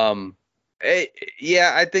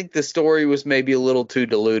 Yeah, I think the story was maybe a little too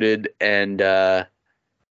diluted, and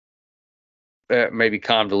maybe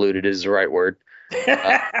convoluted is the right word.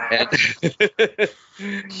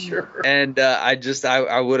 Sure. And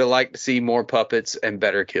I would have liked to see more puppets and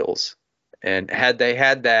better kills. And had they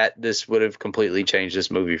had that, this would have completely changed this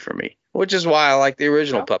movie for me, which is why I like the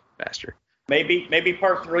original Puppet Master. Maybe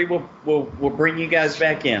part 3 will bring you guys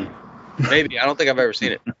back in. Maybe. I don't think I've ever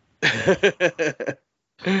seen it.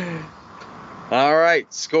 All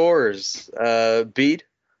right, scores. Bede,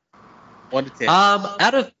 1 to 10.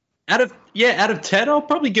 Out of 10, I'll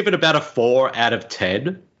probably give it about a 4 out of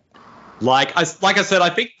 10. Like I said,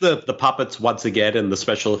 I think the puppets once again and the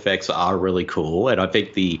special effects are really cool, and I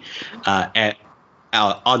think the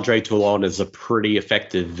Andre Toulon is a pretty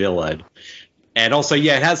effective villain, and also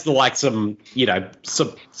it has some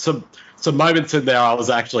moments in there I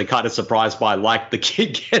was actually kind of surprised by, like the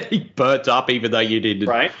kid getting burnt up, even though you didn't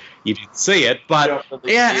see it, but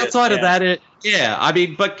outside of that,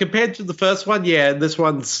 but compared to the first one, this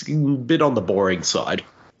one's a bit on the boring side.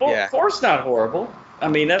 Well, 4's not horrible. I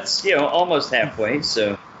mean, that's almost halfway.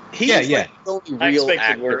 So he's like the only real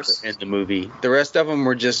actor in the movie. The rest of them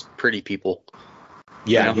were just pretty people.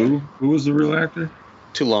 Yeah. Who was the real actor?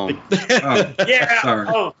 Toulon. Oh, yeah. Sorry.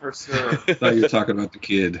 Oh, for sure. I thought you were talking about the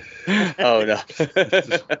kid. Oh no.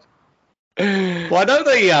 Well, I know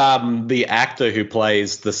the actor who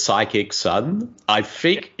plays the psychic son. I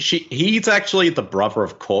think he's actually the brother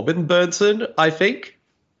of Corbin Burnson. I think.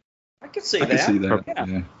 I can see that. I can see that.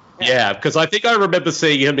 Yeah. Yeah, because I think I remember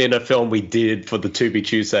seeing him in a film we did for the To Be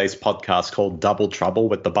Tuesdays podcast called Double Trouble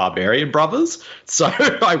with the Barbarian Brothers. So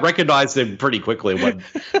I recognized him pretty quickly when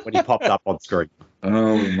he popped up on screen.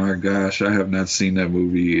 Oh my gosh, I have not seen that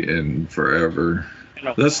movie in forever.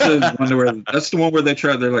 That's the one where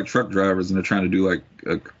they're like truck drivers and they're trying to do like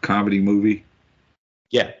a comedy movie.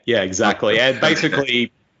 Yeah, exactly. And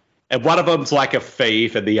basically, and one of them's like a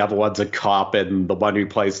thief and the other one's a cop, and the one who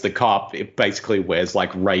plays the cop, it basically wears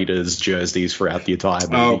like Raiders jerseys throughout the entire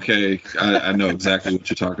movie. Okay, I know exactly what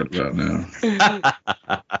you're talking about now.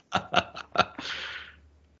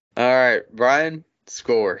 All right, Brian,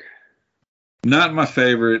 score. Not my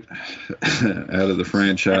favorite out of the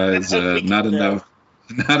franchise. Not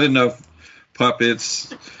enough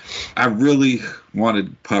puppets. I really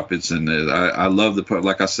wanted puppets in it. I love the puppet.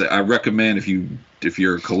 Like I said, I recommend if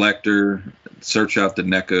you're a collector, search out the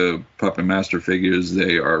NECA Puppet Master figures.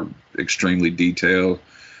 They are extremely detailed.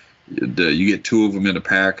 You get 2 of them in a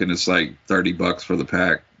pack, and it's like $30 for the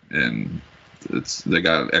pack, and they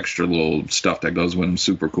got extra little stuff that goes with them.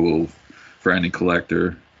 Super cool for any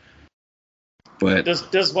collector. But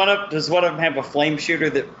does one of them have a flame shooter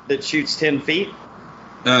that shoots 10 feet?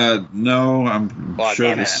 No,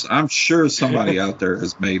 I'm sure somebody out there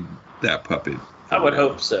has made that puppet. I would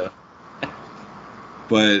hope so.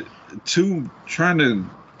 But trying to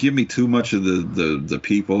give me too much of the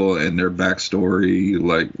people and their backstory,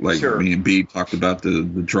 like sure. Me and B talked about the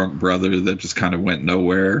drunk brother that just kind of went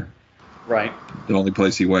nowhere. Right. The only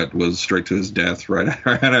place he went was straight to his death right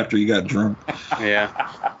after he got drunk. Yeah.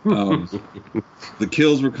 The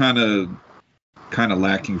kills were kind of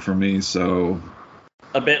lacking for me, so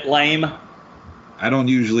a bit lame. I don't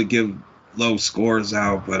usually give low scores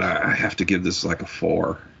out, but I have to give this like a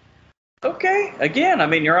 4. Okay. Again, I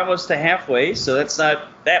mean, you're almost to halfway, so that's not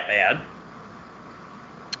that bad.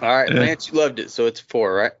 All right, Lance, you loved it, so it's a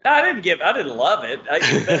 4, right? No, I didn't love it.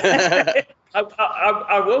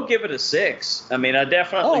 I will give it a 6. I mean, I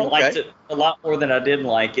definitely liked it a lot more than I didn't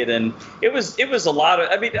like it, and it was a lot of.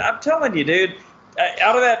 I mean, I'm telling you, dude.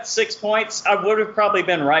 Out of that 6 points, I would have probably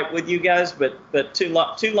been right with you guys, but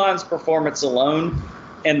Toulan's performance alone,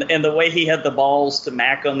 and the way he had the balls to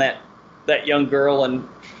mac on that young girl, and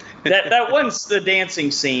that one's the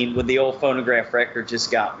dancing scene with the old phonograph record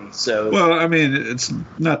just got me. So well, I mean, it's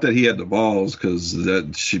not that he had the balls, because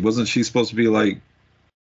she wasn't supposed to be like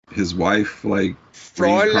his wife, like.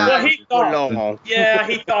 Well, he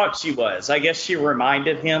thought she was. I guess she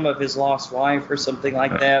reminded him of his lost wife or something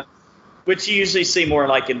like that. Which you usually see more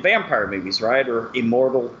like in vampire movies, right, or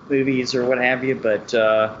immortal movies or what have you. But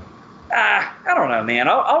I don't know, man.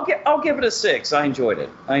 I'll give it a 6. I enjoyed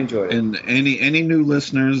it. And any new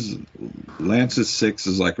listeners, Lance's 6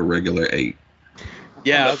 is like a regular 8.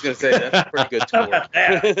 Yeah, I was gonna say that's a pretty good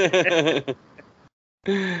score.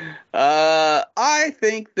 I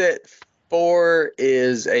think that 4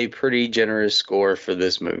 is a pretty generous score for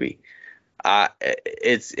this movie.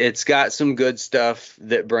 It's got some good stuff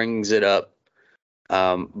that brings it up,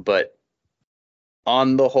 but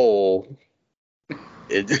on the whole,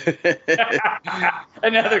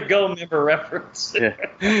 another Go Member reference.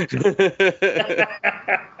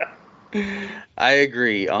 I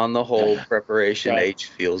agree. On the whole, Preparation Right. H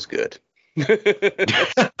feels good.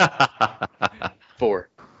 4.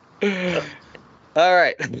 All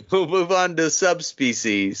right, we'll move on to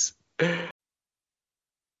Subspecies.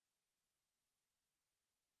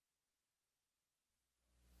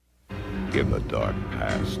 In the dark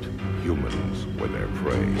past, humans were their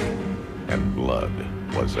prey, and blood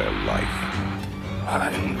was their life.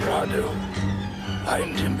 I'm Radu.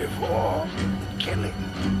 Find him before killing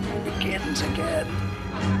begins again.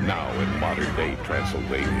 Now in modern-day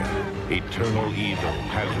Transylvania, eternal evil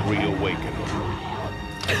has reawakened.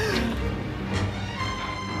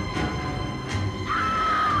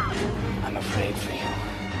 I'm afraid for you.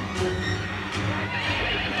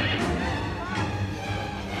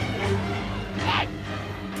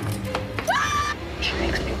 She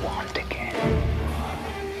makes me want again.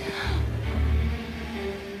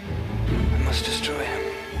 I must destroy him.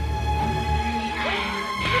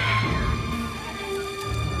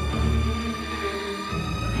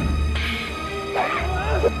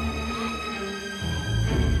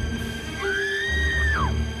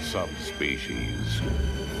 Subspecies,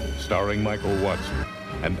 starring Michael Watson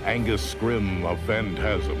and Angus Scrimm of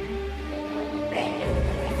Phantasm.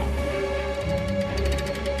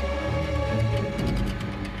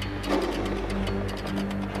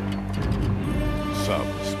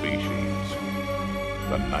 Subspecies.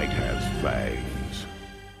 The night has fangs.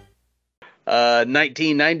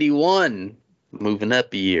 1991, moving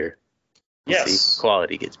up a year. Yes. See,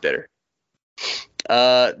 quality gets better.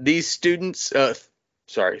 These students,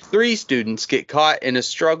 three students get caught in a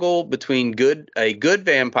struggle between a good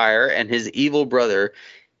vampire and his evil brother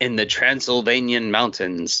in the Transylvanian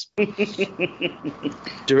mountains.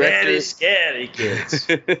 Very scary kids.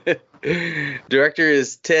 Director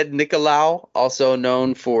is Ted Nicolau, also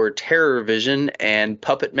known for Terror Vision and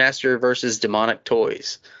Puppet Master versus Demonic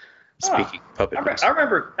Toys. Speaking of Puppet Master. I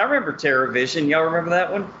remember Terror Vision. Y'all remember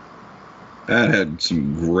that one? That had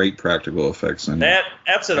some great practical effects in it.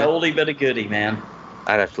 That's an oldie but a goodie, man.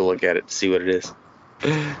 I'd have to look at it to see what it is.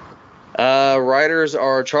 Writers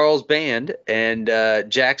are Charles Band and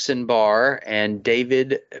Jackson Barr and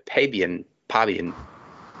David Pabian.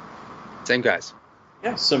 Same guys.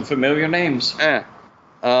 Yeah, some familiar names.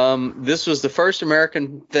 This was the first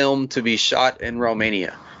American film to be shot in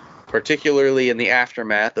Romania, particularly in the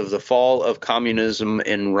aftermath of the fall of communism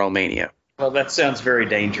in Romania. Well, that sounds very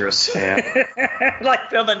dangerous. Yeah. Like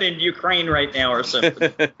filming in Ukraine right now or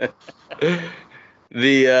something.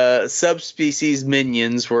 The Subspecies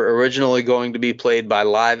minions were originally going to be played by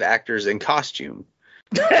live actors in costume.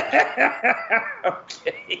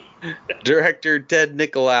 Okay. Director Ted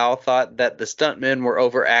Nicolau thought that the stuntmen were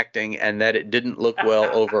overacting and that it didn't look well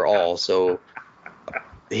overall, so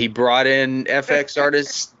he brought in FX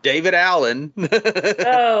artist David Allen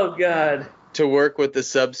Oh, God. to work with the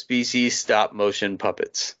Subspecies stop motion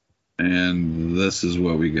puppets. And this is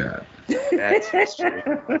what we got. That's history.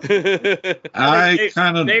 David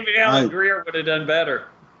Allen Greer would have done better.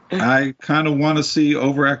 I kind of want to see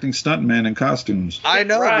overacting stuntmen in costumes. I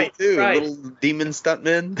know, Right, me too. right. Little demon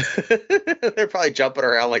stuntmen. They're probably jumping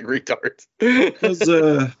around like retards. Because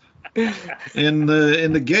in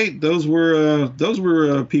the gate, those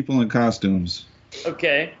were people in costumes.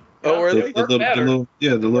 Okay. Oh, were The, they? the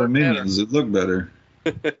little Work minions. It looked better.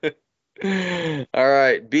 All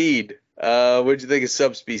right, Bede. What'd you think of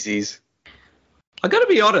Subspecies? I gotta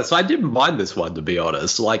be honest, I didn't mind this one, to be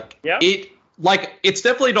honest. It's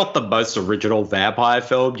definitely not the most original vampire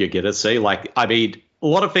film you're gonna see. Like, I mean, a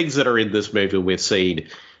lot of things that are in this movie we've seen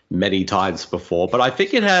many times before, but I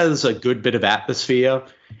think it has a good bit of atmosphere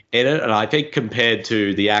in it, and I think compared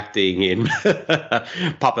to the acting in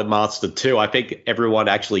Puppet Master 2, I think everyone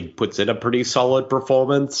actually puts in a pretty solid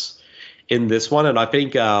performance in this one, and I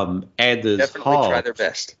think Anders Definitely Hov, try their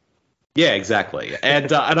best. yeah, exactly,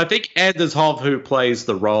 and I think Anders Hov, who plays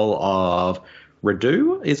the role of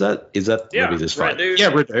Radu, is that Yeah, maybe this right? Radu.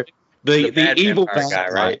 Yeah, Radu, the bad evil vampire guy,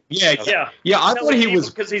 right? Yeah, I thought he was.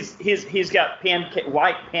 because he's got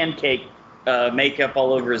white pancake makeup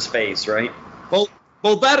all over his face, right? Well,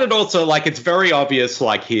 Well, that and also like it's very obvious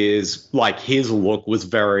his look was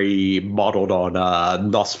very modeled on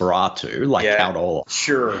Nosferatu, Count Orlok.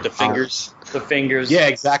 Sure. The fingers. The fingers. Yeah,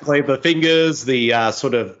 exactly. The fingers, the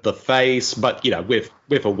sort of the face, but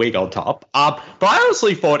with a wig on top. But I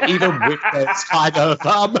honestly thought even with this kind of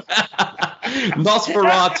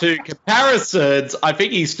Nosferatu comparisons, I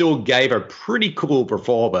think he still gave a pretty cool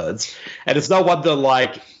performance, and it's no wonder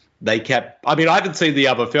they kept. I mean, I haven't seen the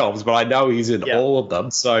other films, but I know he's in all of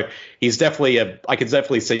them. So he's definitely I can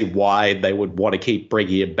definitely see why they would want to keep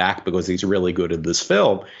bringing him back because he's really good in this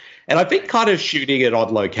film. And I think kind of shooting it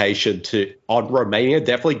on location on Romania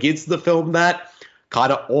definitely gives the film that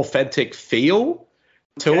kind of authentic feel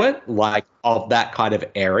to it, of that kind of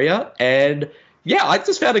area. And yeah, I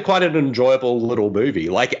just found it quite an enjoyable little movie.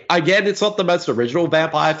 Again, it's not the most original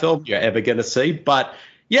vampire film you're ever going to see, but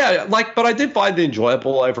yeah, but I did find it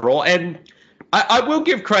enjoyable overall. And I will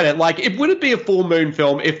give credit. It wouldn't be a full moon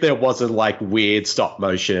film if there wasn't weird stop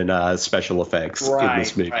motion special effects in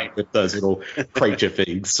this movie with those little creature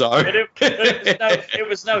things. So it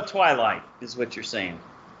was no Twilight, is what you're saying.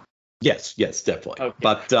 Yes, definitely. Okay.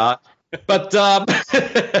 But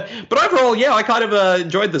overall, yeah, I kind of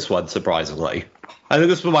enjoyed this one surprisingly. I think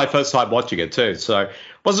this was my first time watching it too, so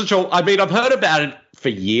wasn't sure. I mean, I've heard about it for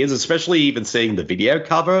years, especially even seeing the video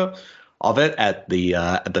cover of it at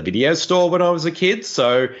the video store when I was a kid.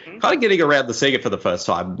 So kind of getting around to seeing it for the first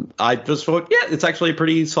time, I just thought, yeah, it's actually a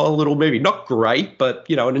pretty solid little movie. Not great, but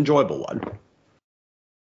an enjoyable one.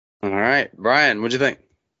 All right, Brian, what'd you think?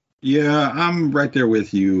 Yeah, I'm right there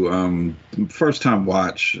with you. First time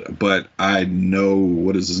watch, but I know,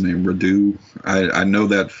 what is his name? Radu. I know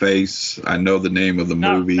that face. I know the name of the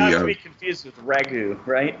movie. Not to be confused with Ragu,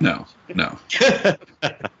 right? No.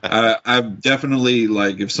 I'm definitely,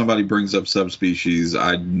 if somebody brings up Subspecies,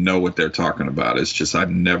 I know what they're talking about. It's just I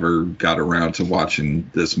never got around to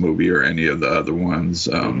watching this movie or any of the other ones.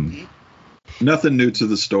 Nothing new to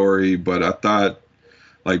the story, but I thought,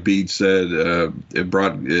 like Beach said,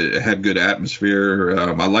 it had good atmosphere.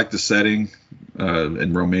 I liked the setting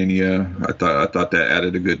in Romania. I thought that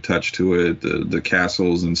added a good touch to it. The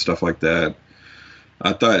castles and stuff like that.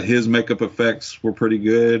 I thought his makeup effects were pretty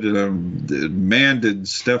good. Did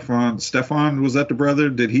Stefan, was that the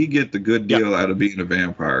brother? Did he get the good deal out of being a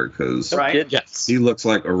vampire? Because he looks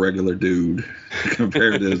like a regular dude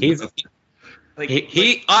compared to his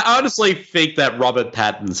I honestly think that Robert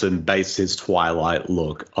Pattinson based his Twilight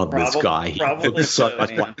look on this guy. He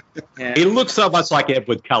looks so much like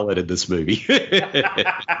Edward Cullen in this movie. Radu,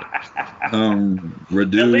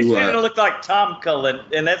 at least he didn't look like Tom Cullen,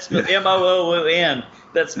 and that's Moon.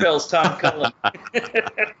 That spells Tom Cullen.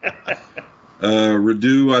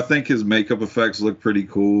 Radu, I think his makeup effects look pretty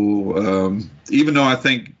cool. Even though I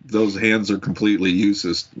think those hands are completely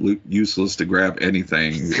useless to grab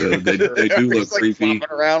anything. They do look creepy.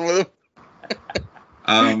 Around with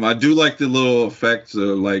them. I do like the little effects,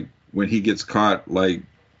 when he gets caught,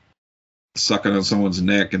 sucking on someone's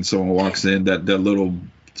neck and someone walks in, that little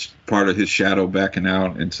part of his shadow backing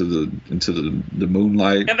out into the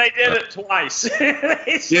moonlight. And they did it twice.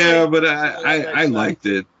 Yeah, but I liked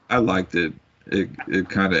it. I liked it. It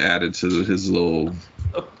kind of added to his little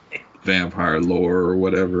vampire lore or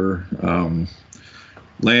whatever.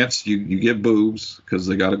 Lance, you get boobs because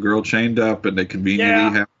they got a girl chained up and they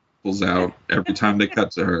conveniently have nipples out every time they cut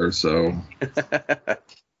to her. So,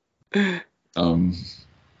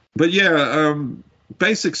 but yeah,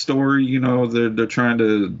 basic story.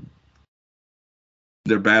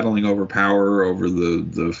 They're battling over power over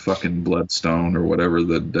the fucking bloodstone or whatever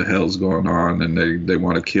the hell's going on, and they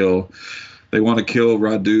want to kill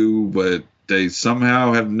Radu, but they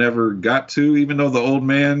somehow have never got to, even though the old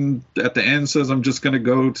man at the end says, I'm just going to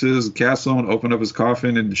go to his castle and open up his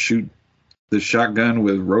coffin and shoot the shotgun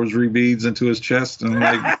with rosary beads into his chest. And I'm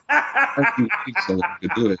like, how do you think so to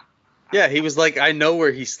do it? Yeah, he was like, I know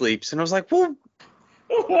where he sleeps. And I was like, well,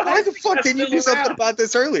 why the fuck didn't you do something about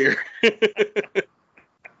this earlier?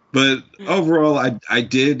 But overall, I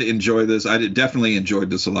did enjoy this. Definitely enjoyed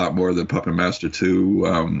this a lot more than Puppet Master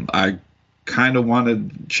 2. I kind of want to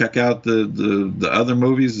check out the other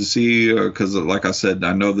movies to see, because like I said,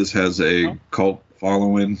 I know this has a cult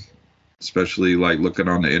following, especially looking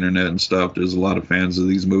on the internet and stuff. There's a lot of fans of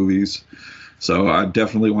these movies, so I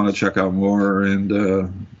definitely want to check out more.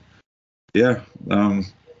 And I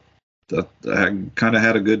kind of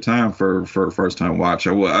had a good time for a first time watch.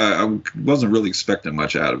 I wasn't really expecting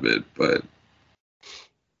much out of it, but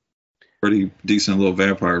pretty decent little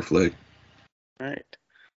vampire flick. All right.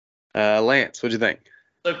 Lance, what'd you think?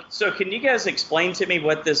 So can you guys explain to me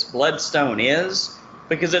what this bloodstone is?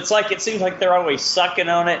 Because it's like it seems like they're always sucking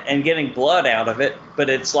on it and getting blood out of it, but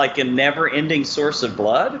it's like a never-ending source of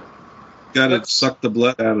blood. Got to suck the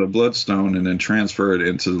blood out of the bloodstone and then transfer it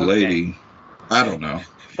into the lady. I don't know.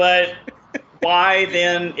 But why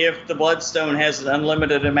then, if the bloodstone has an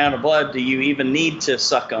unlimited amount of blood, do you even need to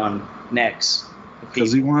suck on necks?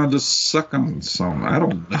 Because he wanted to suck on some. I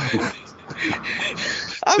don't know.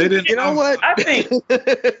 You know what? I think.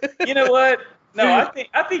 You know what? No,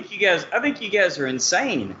 I think you guys are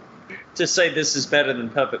insane to say this is better than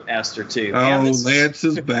Puppet Master 2. Man, Lance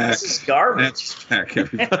is back. This is garbage. Lance is back,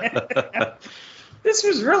 everybody. This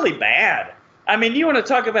was really bad. I mean, you want to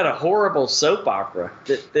talk about a horrible soap opera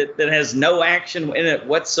that has no action in it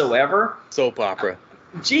whatsoever? Soap opera.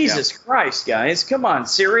 Jesus Christ, guys. Come on,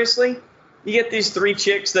 seriously? You get these 3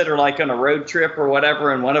 chicks that are like on a road trip or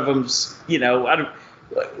whatever, and one of them's,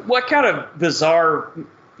 what kind of bizarre,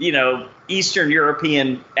 Eastern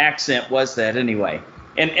European accent was that anyway?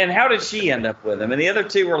 And how did she end up with him? And the other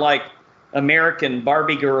 2 were like American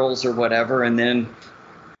Barbie girls or whatever. And then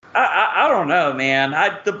I don't know, man.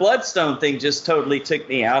 The Bloodstone thing just totally took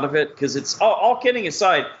me out of it, because it's all kidding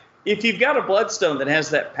aside. If you've got a Bloodstone that has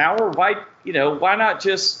that power, why not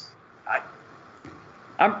just?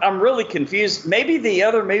 I'm really confused. Maybe the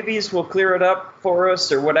other movies will clear it up for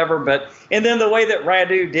us or whatever. And then the way that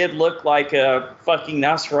Radu did look like a fucking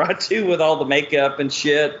Nosferatu with all the makeup and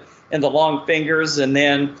shit and the long fingers. And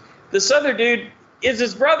then this other dude is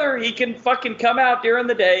his brother. He can fucking come out during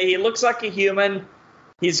the day. He looks like a human.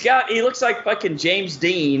 He looks like fucking James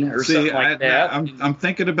Dean or something like that. I'm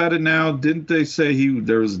thinking about it now. Didn't they say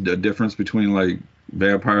there was a difference between like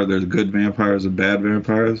vampire? There's good vampires and bad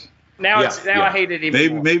vampires. Now I hate it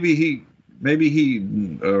even more. Maybe he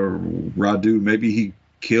Radu, maybe he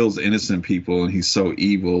kills innocent people and he's so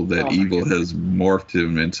evil that evil has morphed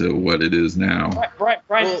him into what it is now.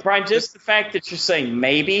 Brian, just the fact that you're saying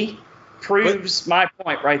maybe proves my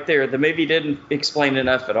point right there. The movie didn't explain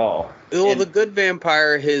enough at all. Well, the good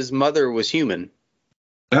vampire, his mother was human.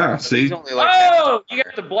 See? You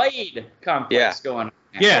got the Blade complex going on.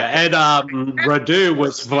 Yeah, and Radu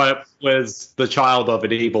was the child of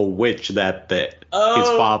an evil witch that his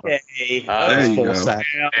father. There you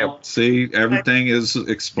go. See, everything is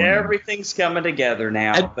explained. Everything's coming together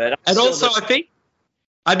now. I'll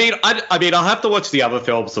have to watch the other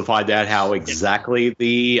films to find out how exactly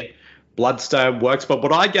the Bloodstone works. But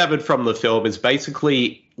what I gathered from the film is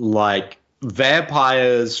basically like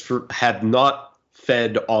vampires have not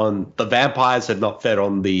fed on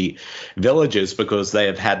the villagers because they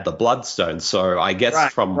have had the Bloodstone. So I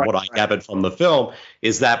guess what I gathered from the film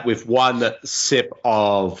is that with one sip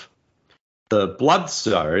of the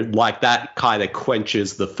Bloodstone, like that kind of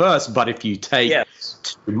quenches the thirst. But if you take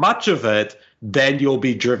too much of it, then you'll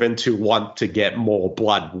be driven to want to get more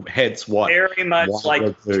blood. Hence what very much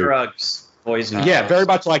like drugs. Poison. Yeah, very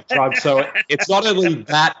much like drugs. So it's not only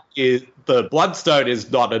that the Bloodstone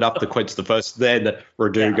is not enough to quench the thirst. Then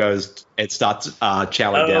Radu goes and starts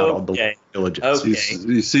chowing down on the villagers. Okay.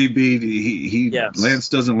 You see, B, Lance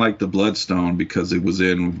doesn't like the Bloodstone because it was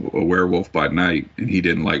in A Werewolf by Night, and he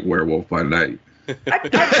didn't like Werewolf by Night. No,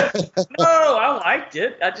 I liked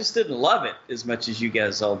it. I just didn't love it as much as you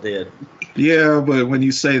guys all did. Yeah, but when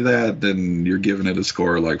you say that, then you're giving it a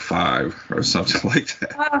score of like 5 or something like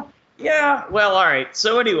that. Yeah, well, all right.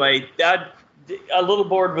 So anyway, a little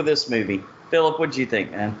bored with this movie. Philip, what'd you think,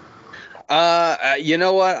 man? You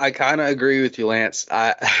know what? I kind of agree with you, Lance.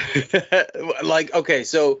 Okay,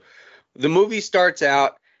 so the movie starts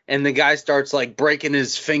out and the guy starts like breaking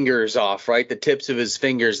his fingers off, right? The tips of his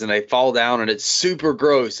fingers, and they fall down, and it's super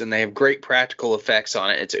gross, and they have great practical effects on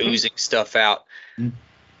it. It's oozing stuff out.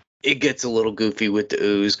 It gets a little goofy with the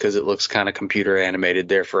ooze because it looks kind of computer animated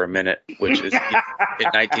there for a minute, which is in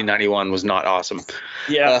 1991 was not awesome.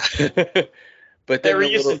 Yeah. But they were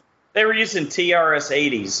using TRS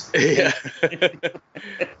 80s. Yeah.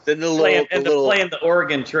 Then playing the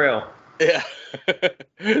Oregon Trail. Yeah.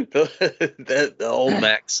 the old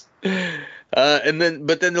Max. But then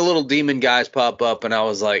the little demon guys pop up, and I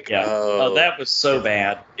was like, oh, that was so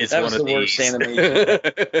bad. That was the worst animation.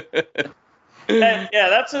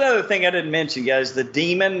 That's another thing I didn't mention, guys. The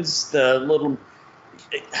demons, the little.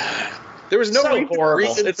 There was no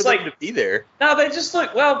reason it's for them to be there. No, they just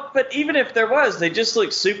look but even if there was, they just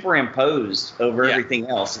look superimposed over everything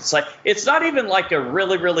else. It's like it's not even like a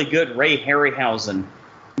really, really good Ray Harryhausen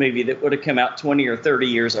movie that would have come out 20 or 30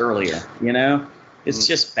 years earlier. It's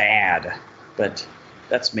just bad. But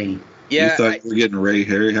that's me. Yeah, you thought you were getting Ray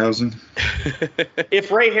Harryhausen? If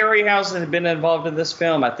Ray Harryhausen had been involved in this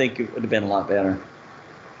film, I think it would have been a lot better.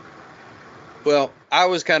 Well, I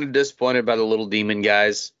was kind of disappointed by the little demon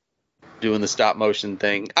guys. doing the stop motion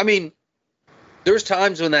thing. I mean, there's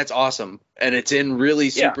times when that's awesome, and it's in really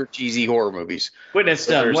super cheesy horror movies. When it's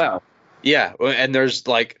done well. Yeah, and there's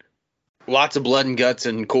like lots of blood and guts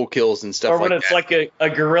and cool kills and stuff like that. Or when it's like a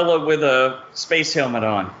gorilla with a space helmet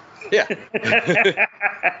on. Yeah.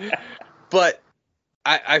 But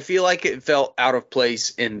I feel like it felt out of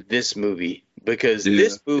place in this movie because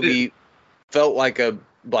this movie felt like a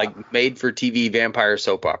made for TV vampire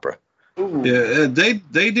soap opera. Ooh. Yeah,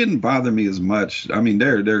 they didn't bother me as much. I mean,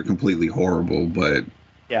 they're completely horrible, but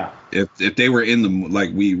if they were in the,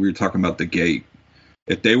 like we were talking about the Gate,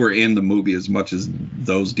 if they were in the movie as much as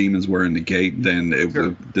those demons were in the Gate, then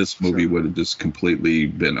this movie would have just completely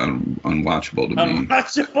been unwatchable to me.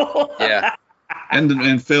 Unwatchable. Yeah.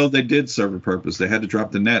 And Phil, they did serve a purpose. They had to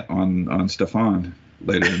drop the net on Stefan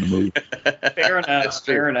later in the movie. Fair enough.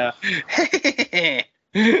 Fair enough.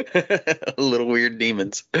 Little weird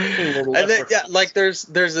demons. And then, like there's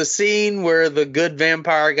a scene where the good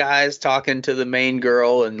vampire guy is talking to the main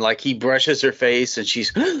girl, and like he brushes her face, and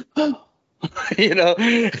she's, you know,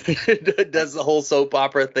 does the whole soap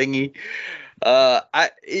opera thingy.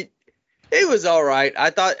 It was all right. I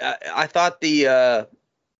thought the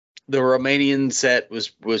Romanian set was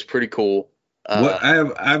pretty cool. I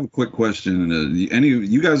have a quick question.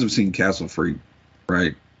 You guys have seen Castle Freak,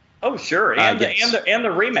 right? Oh sure, and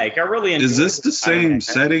the remake. I really enjoyed. Is this the same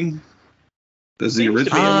setting as the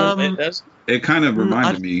original? It kind of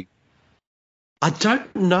reminded me. I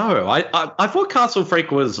don't know. I thought Castle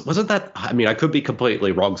Freak wasn't that. I mean, I could be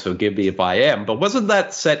completely wrong, so forgive me if I am. But wasn't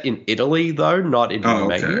that set in Italy though, not in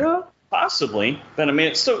Romania? Okay. Possibly, but I mean,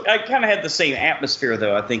 it's still. I kind of had the same atmosphere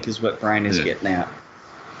though. I think is what Brian is getting at.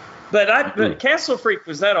 But Castle Freak,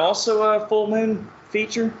 was that also a full moon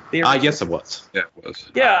feature? Yes, it was. Yeah, it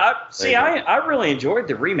was. Yeah, I really enjoyed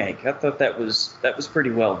the remake. I thought that was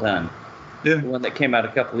pretty well done. Yeah, the one that came out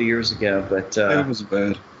a couple of years ago. But it wasn't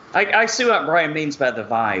bad. I see what Brian means by the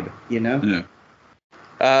vibe. You know. Yeah.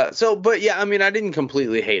 But yeah, I mean, I didn't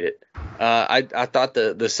completely hate it. I thought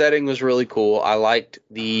the setting was really cool. I liked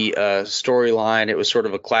the storyline. It was sort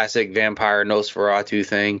of a classic vampire Nosferatu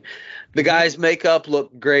thing. The guy's makeup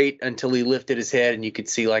looked great until he lifted his head and you could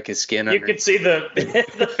see like his skin. You could see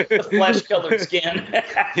the flesh colored skin.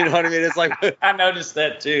 You know what I mean? It's like I noticed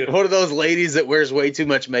that too. One of those ladies that wears way too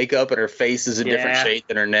much makeup and her face is a different shape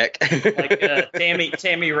than her neck. Like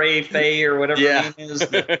Tammy Ray Faye or whatever her name is.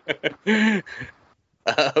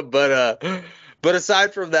 But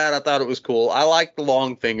aside from that, I thought it was cool. I like the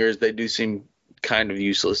long fingers. They do seem kind of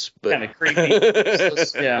useless, but kind of creepy.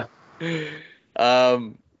 Useless, yeah.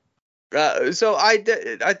 So I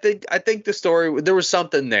think the story, there was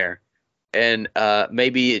something there, and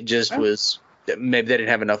maybe it just was. Maybe they didn't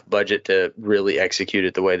have enough budget to really execute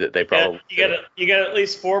it the way that they probably. You got at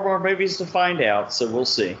least 4 more movies to find out, so we'll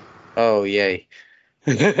see. Oh yay!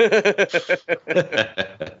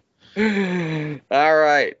 All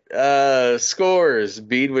right, scores.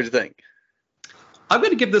 Bede, what'd you think? I'm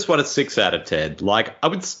going to give this one a 6 out of 10. Like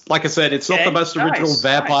I said, it's not the most original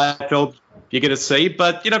vampire film you're going to see,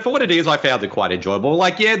 but for what it is, I found it quite enjoyable.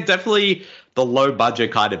 Like, yeah, definitely the low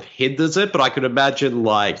budget kind of hinders it, but I could imagine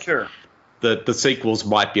the sequels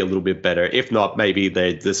might be a little bit better. If not, maybe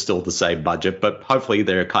they're still the same budget, but hopefully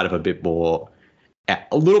they're kind of a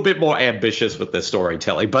little bit more ambitious with their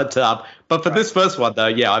storytelling. But for this first one, though,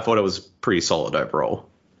 yeah, I thought it was pretty solid overall.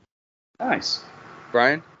 Nice.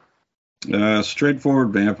 Brian? Straightforward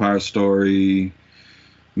vampire story.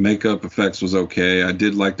 Makeup effects was okay. I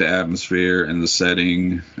did like the atmosphere and the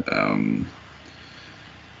setting.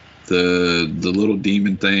 The little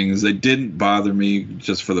demon things, they didn't bother me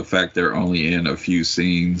just for the fact they're only in a few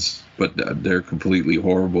scenes, but they're completely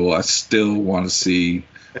horrible. I still want to see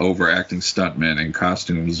overacting stuntmen in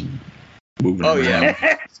costumes moving around.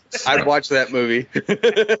 Yeah. I'd watch that movie.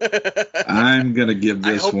 I'm gonna give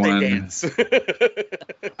this one.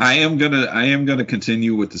 I am gonna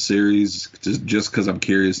continue with the series just because I'm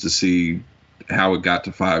curious to see how it got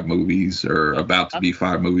to 5 movies or about to be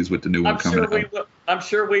 5 movies with the new one coming out. I'm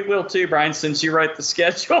sure we will too, Brian, since you write the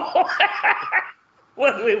schedule.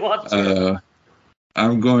 What do we want to?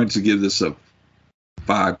 I'm going to give this a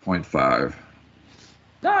 5.5.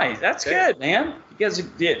 Nice, that's good, man. You guys are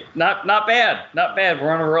not bad.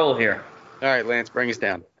 We're on a roll here. All right, Lance, bring us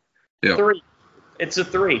down. Yep. 3. It's a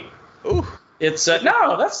 3. Ooh. It's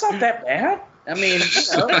no, that's not that bad. I mean,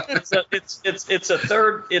 it's a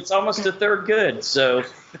third. It's almost a third good. So,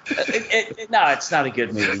 it's not a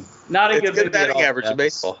good movie. Not a good movie batting average in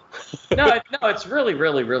baseball. No, it's really,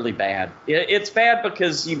 really, really bad. It's bad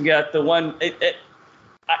because you've got the one.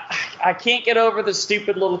 I can't get over the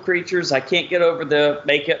stupid little creatures. I can't get over the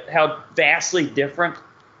make it how vastly different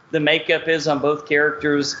the makeup is on both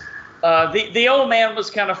characters. The old man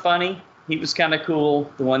was kind of funny. He was kind of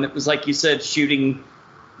cool. The one that was, like you said, shooting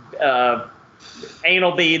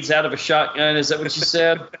anal beads out of a shotgun. Is that what you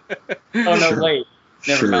said? Oh, no, Sure. wait.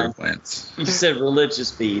 Never mind. Lance. You said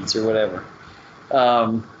religious beads or whatever.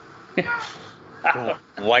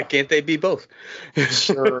 Why can't they be both?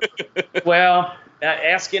 Sure. Well,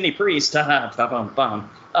 ask any priest. But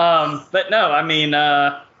no, I mean,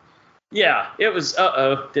 yeah, it was.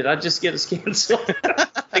 Did I just get us canceled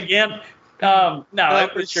again? No, I'm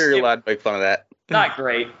pretty sure you're allowed to make fun of that. Not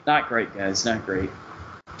great, guys, not great.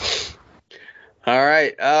 All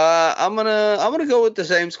right, I'm gonna go with the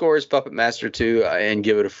same score as Puppet Master 2 and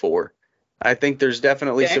give it a 4. I think there's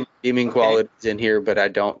definitely some redeeming qualities in here, but I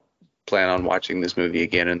don't plan on watching this movie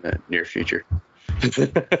again in the near future.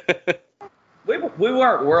 We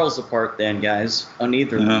weren't worlds apart then, guys, on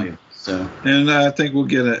either movie. So. And I think we'll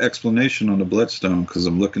get an explanation on the Bloodstone because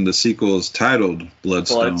I'm looking. The sequel is titled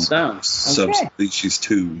Bloodstone. Subspecies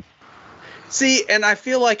 2. See, and I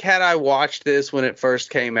feel like had I watched this when it first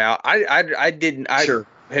came out, I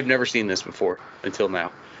have never seen this before until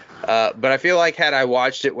now. But I feel like had I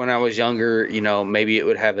watched it when I was younger, maybe it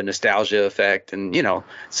would have a nostalgia effect. And,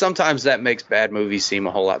 sometimes that makes bad movies seem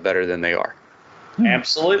a whole lot better than they are.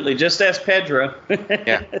 Absolutely. Just ask Pedro.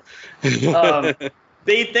 Yeah.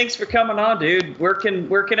 B, thanks for coming on, dude. Where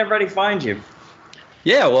can everybody find you?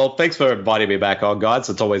 Yeah, well, thanks for inviting me back on, guys.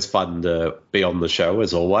 It's always fun to be on the show,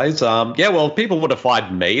 as always. If people want to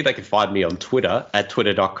find me, they can find me on Twitter at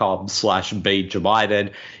twitter.com/BJamide. And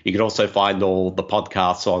you can also find all the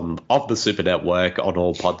podcasts of the Super Network on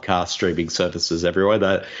all podcast streaming services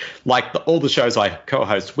everywhere. All the shows I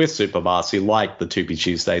co-host with Super Marcy, like the To Be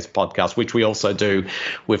Tuesdays podcast, which we also do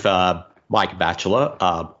with Mike Batchelor,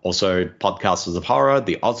 also Podcasters of Horror,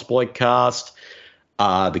 the Ozploid Cast,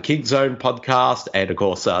 the King Zone podcast, and of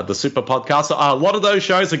course the Super podcast. A lot of those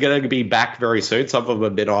shows are going to be back very soon. Some of them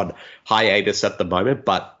have been on hiatus at the moment,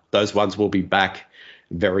 but those ones will be back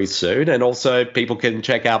very soon. And also people can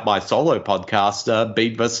check out my solo podcast,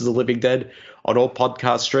 Beat vs. the Living Dead, on all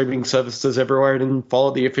podcast streaming services everywhere, and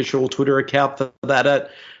follow the official Twitter account for that at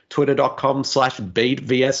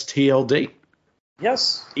twitter.com/BeatVSTLD.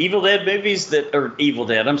 Yes, Evil Dead movies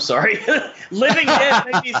I'm sorry, Living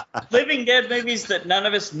Dead movies that none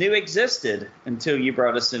of us knew existed until you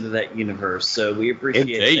brought us into that universe. So we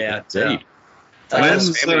appreciate that. Indeed.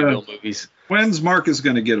 When's Marcus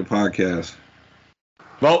going to get a podcast?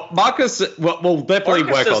 Well, Marcus will definitely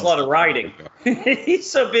work does on a lot of writing. He's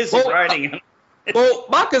so busy writing. Well,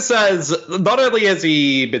 Marcus says not only has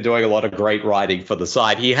he been doing a lot of great writing for the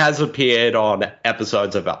site, he has appeared on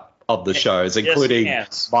episodes of the shows, including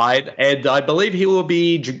mine, and I believe he will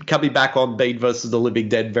be coming back on Beat vs. the Living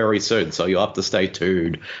Dead very soon, so you'll have to stay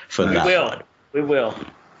tuned for that. We will.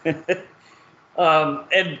 And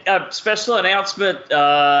a special announcement,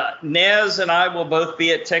 Nez and I will both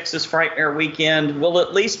be at Texas Frightmare Weekend. We'll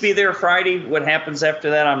at least be there Friday. What happens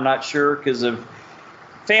after that, I'm not sure because of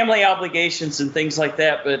family obligations and things like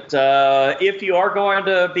that. But if you are going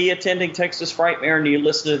to be attending Texas Frightmare and you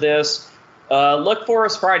listen to this, look for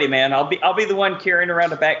us Friday, man. I'll be the one carrying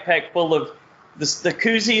around a backpack full of the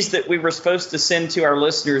koozies that we were supposed to send to our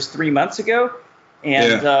listeners 3 months ago.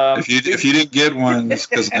 And if you didn't get one, it's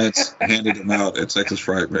because Lance handed them out at Texas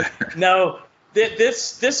Frightmare. No,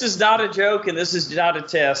 this is not a joke and this is not a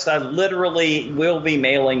test. I literally will be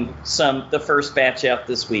mailing the first batch out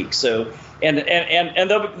this week. So and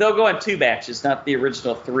they'll go in 2 batches, not the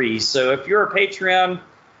original 3. So if you're a Patreon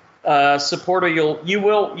supporter, you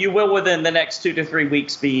will within the next 2 to 3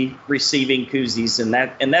 weeks be receiving koozies, and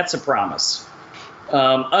that's a promise.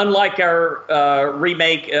 Unlike our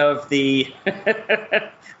remake of the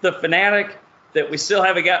the Fanatic that we still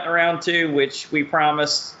haven't gotten around to, which we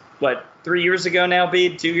promised 3 years ago now,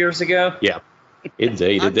 Bede? 2 years ago? Yeah,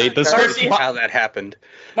 indeed. Marcy, how that happened.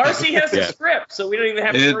 Marcy has a script, so we don't even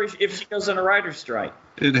have to worry if she goes on a writer's strike.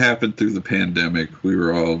 It happened through the pandemic. We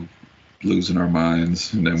were all losing our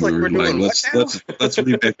minds, and then we were like, let's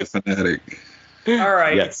remake the Fanatic. All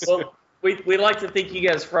right. Yes. Well, we'd like to thank you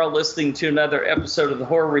guys for all listening to another episode of The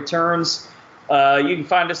Horror Returns. You can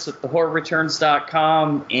find us at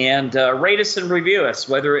thehorrorreturns.com and rate us and review us,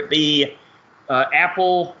 whether it be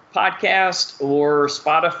Apple Podcast or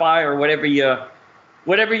Spotify or whatever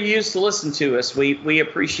you use to listen to us. We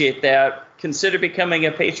appreciate that. Consider becoming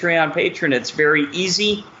a Patreon patron. It's very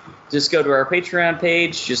easy. Just go to our Patreon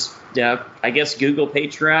page. Just, I guess, Google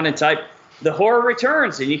Patreon and type The Horror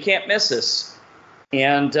Returns, and you can't miss us.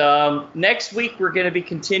 And next week, we're going to be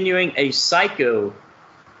continuing a Psycho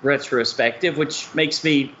retrospective, which makes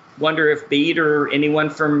me wonder if Bede or anyone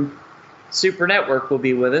from Super Network will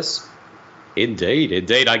be with us.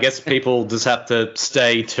 Indeed. I guess people just have to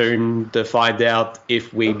stay tuned to find out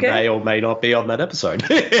if we may or may not be on that episode.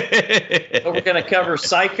 But we're going to cover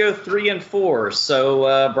Psycho 3 and 4.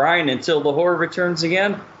 So, Brian, until the horror returns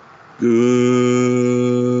again.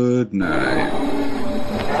 Good night.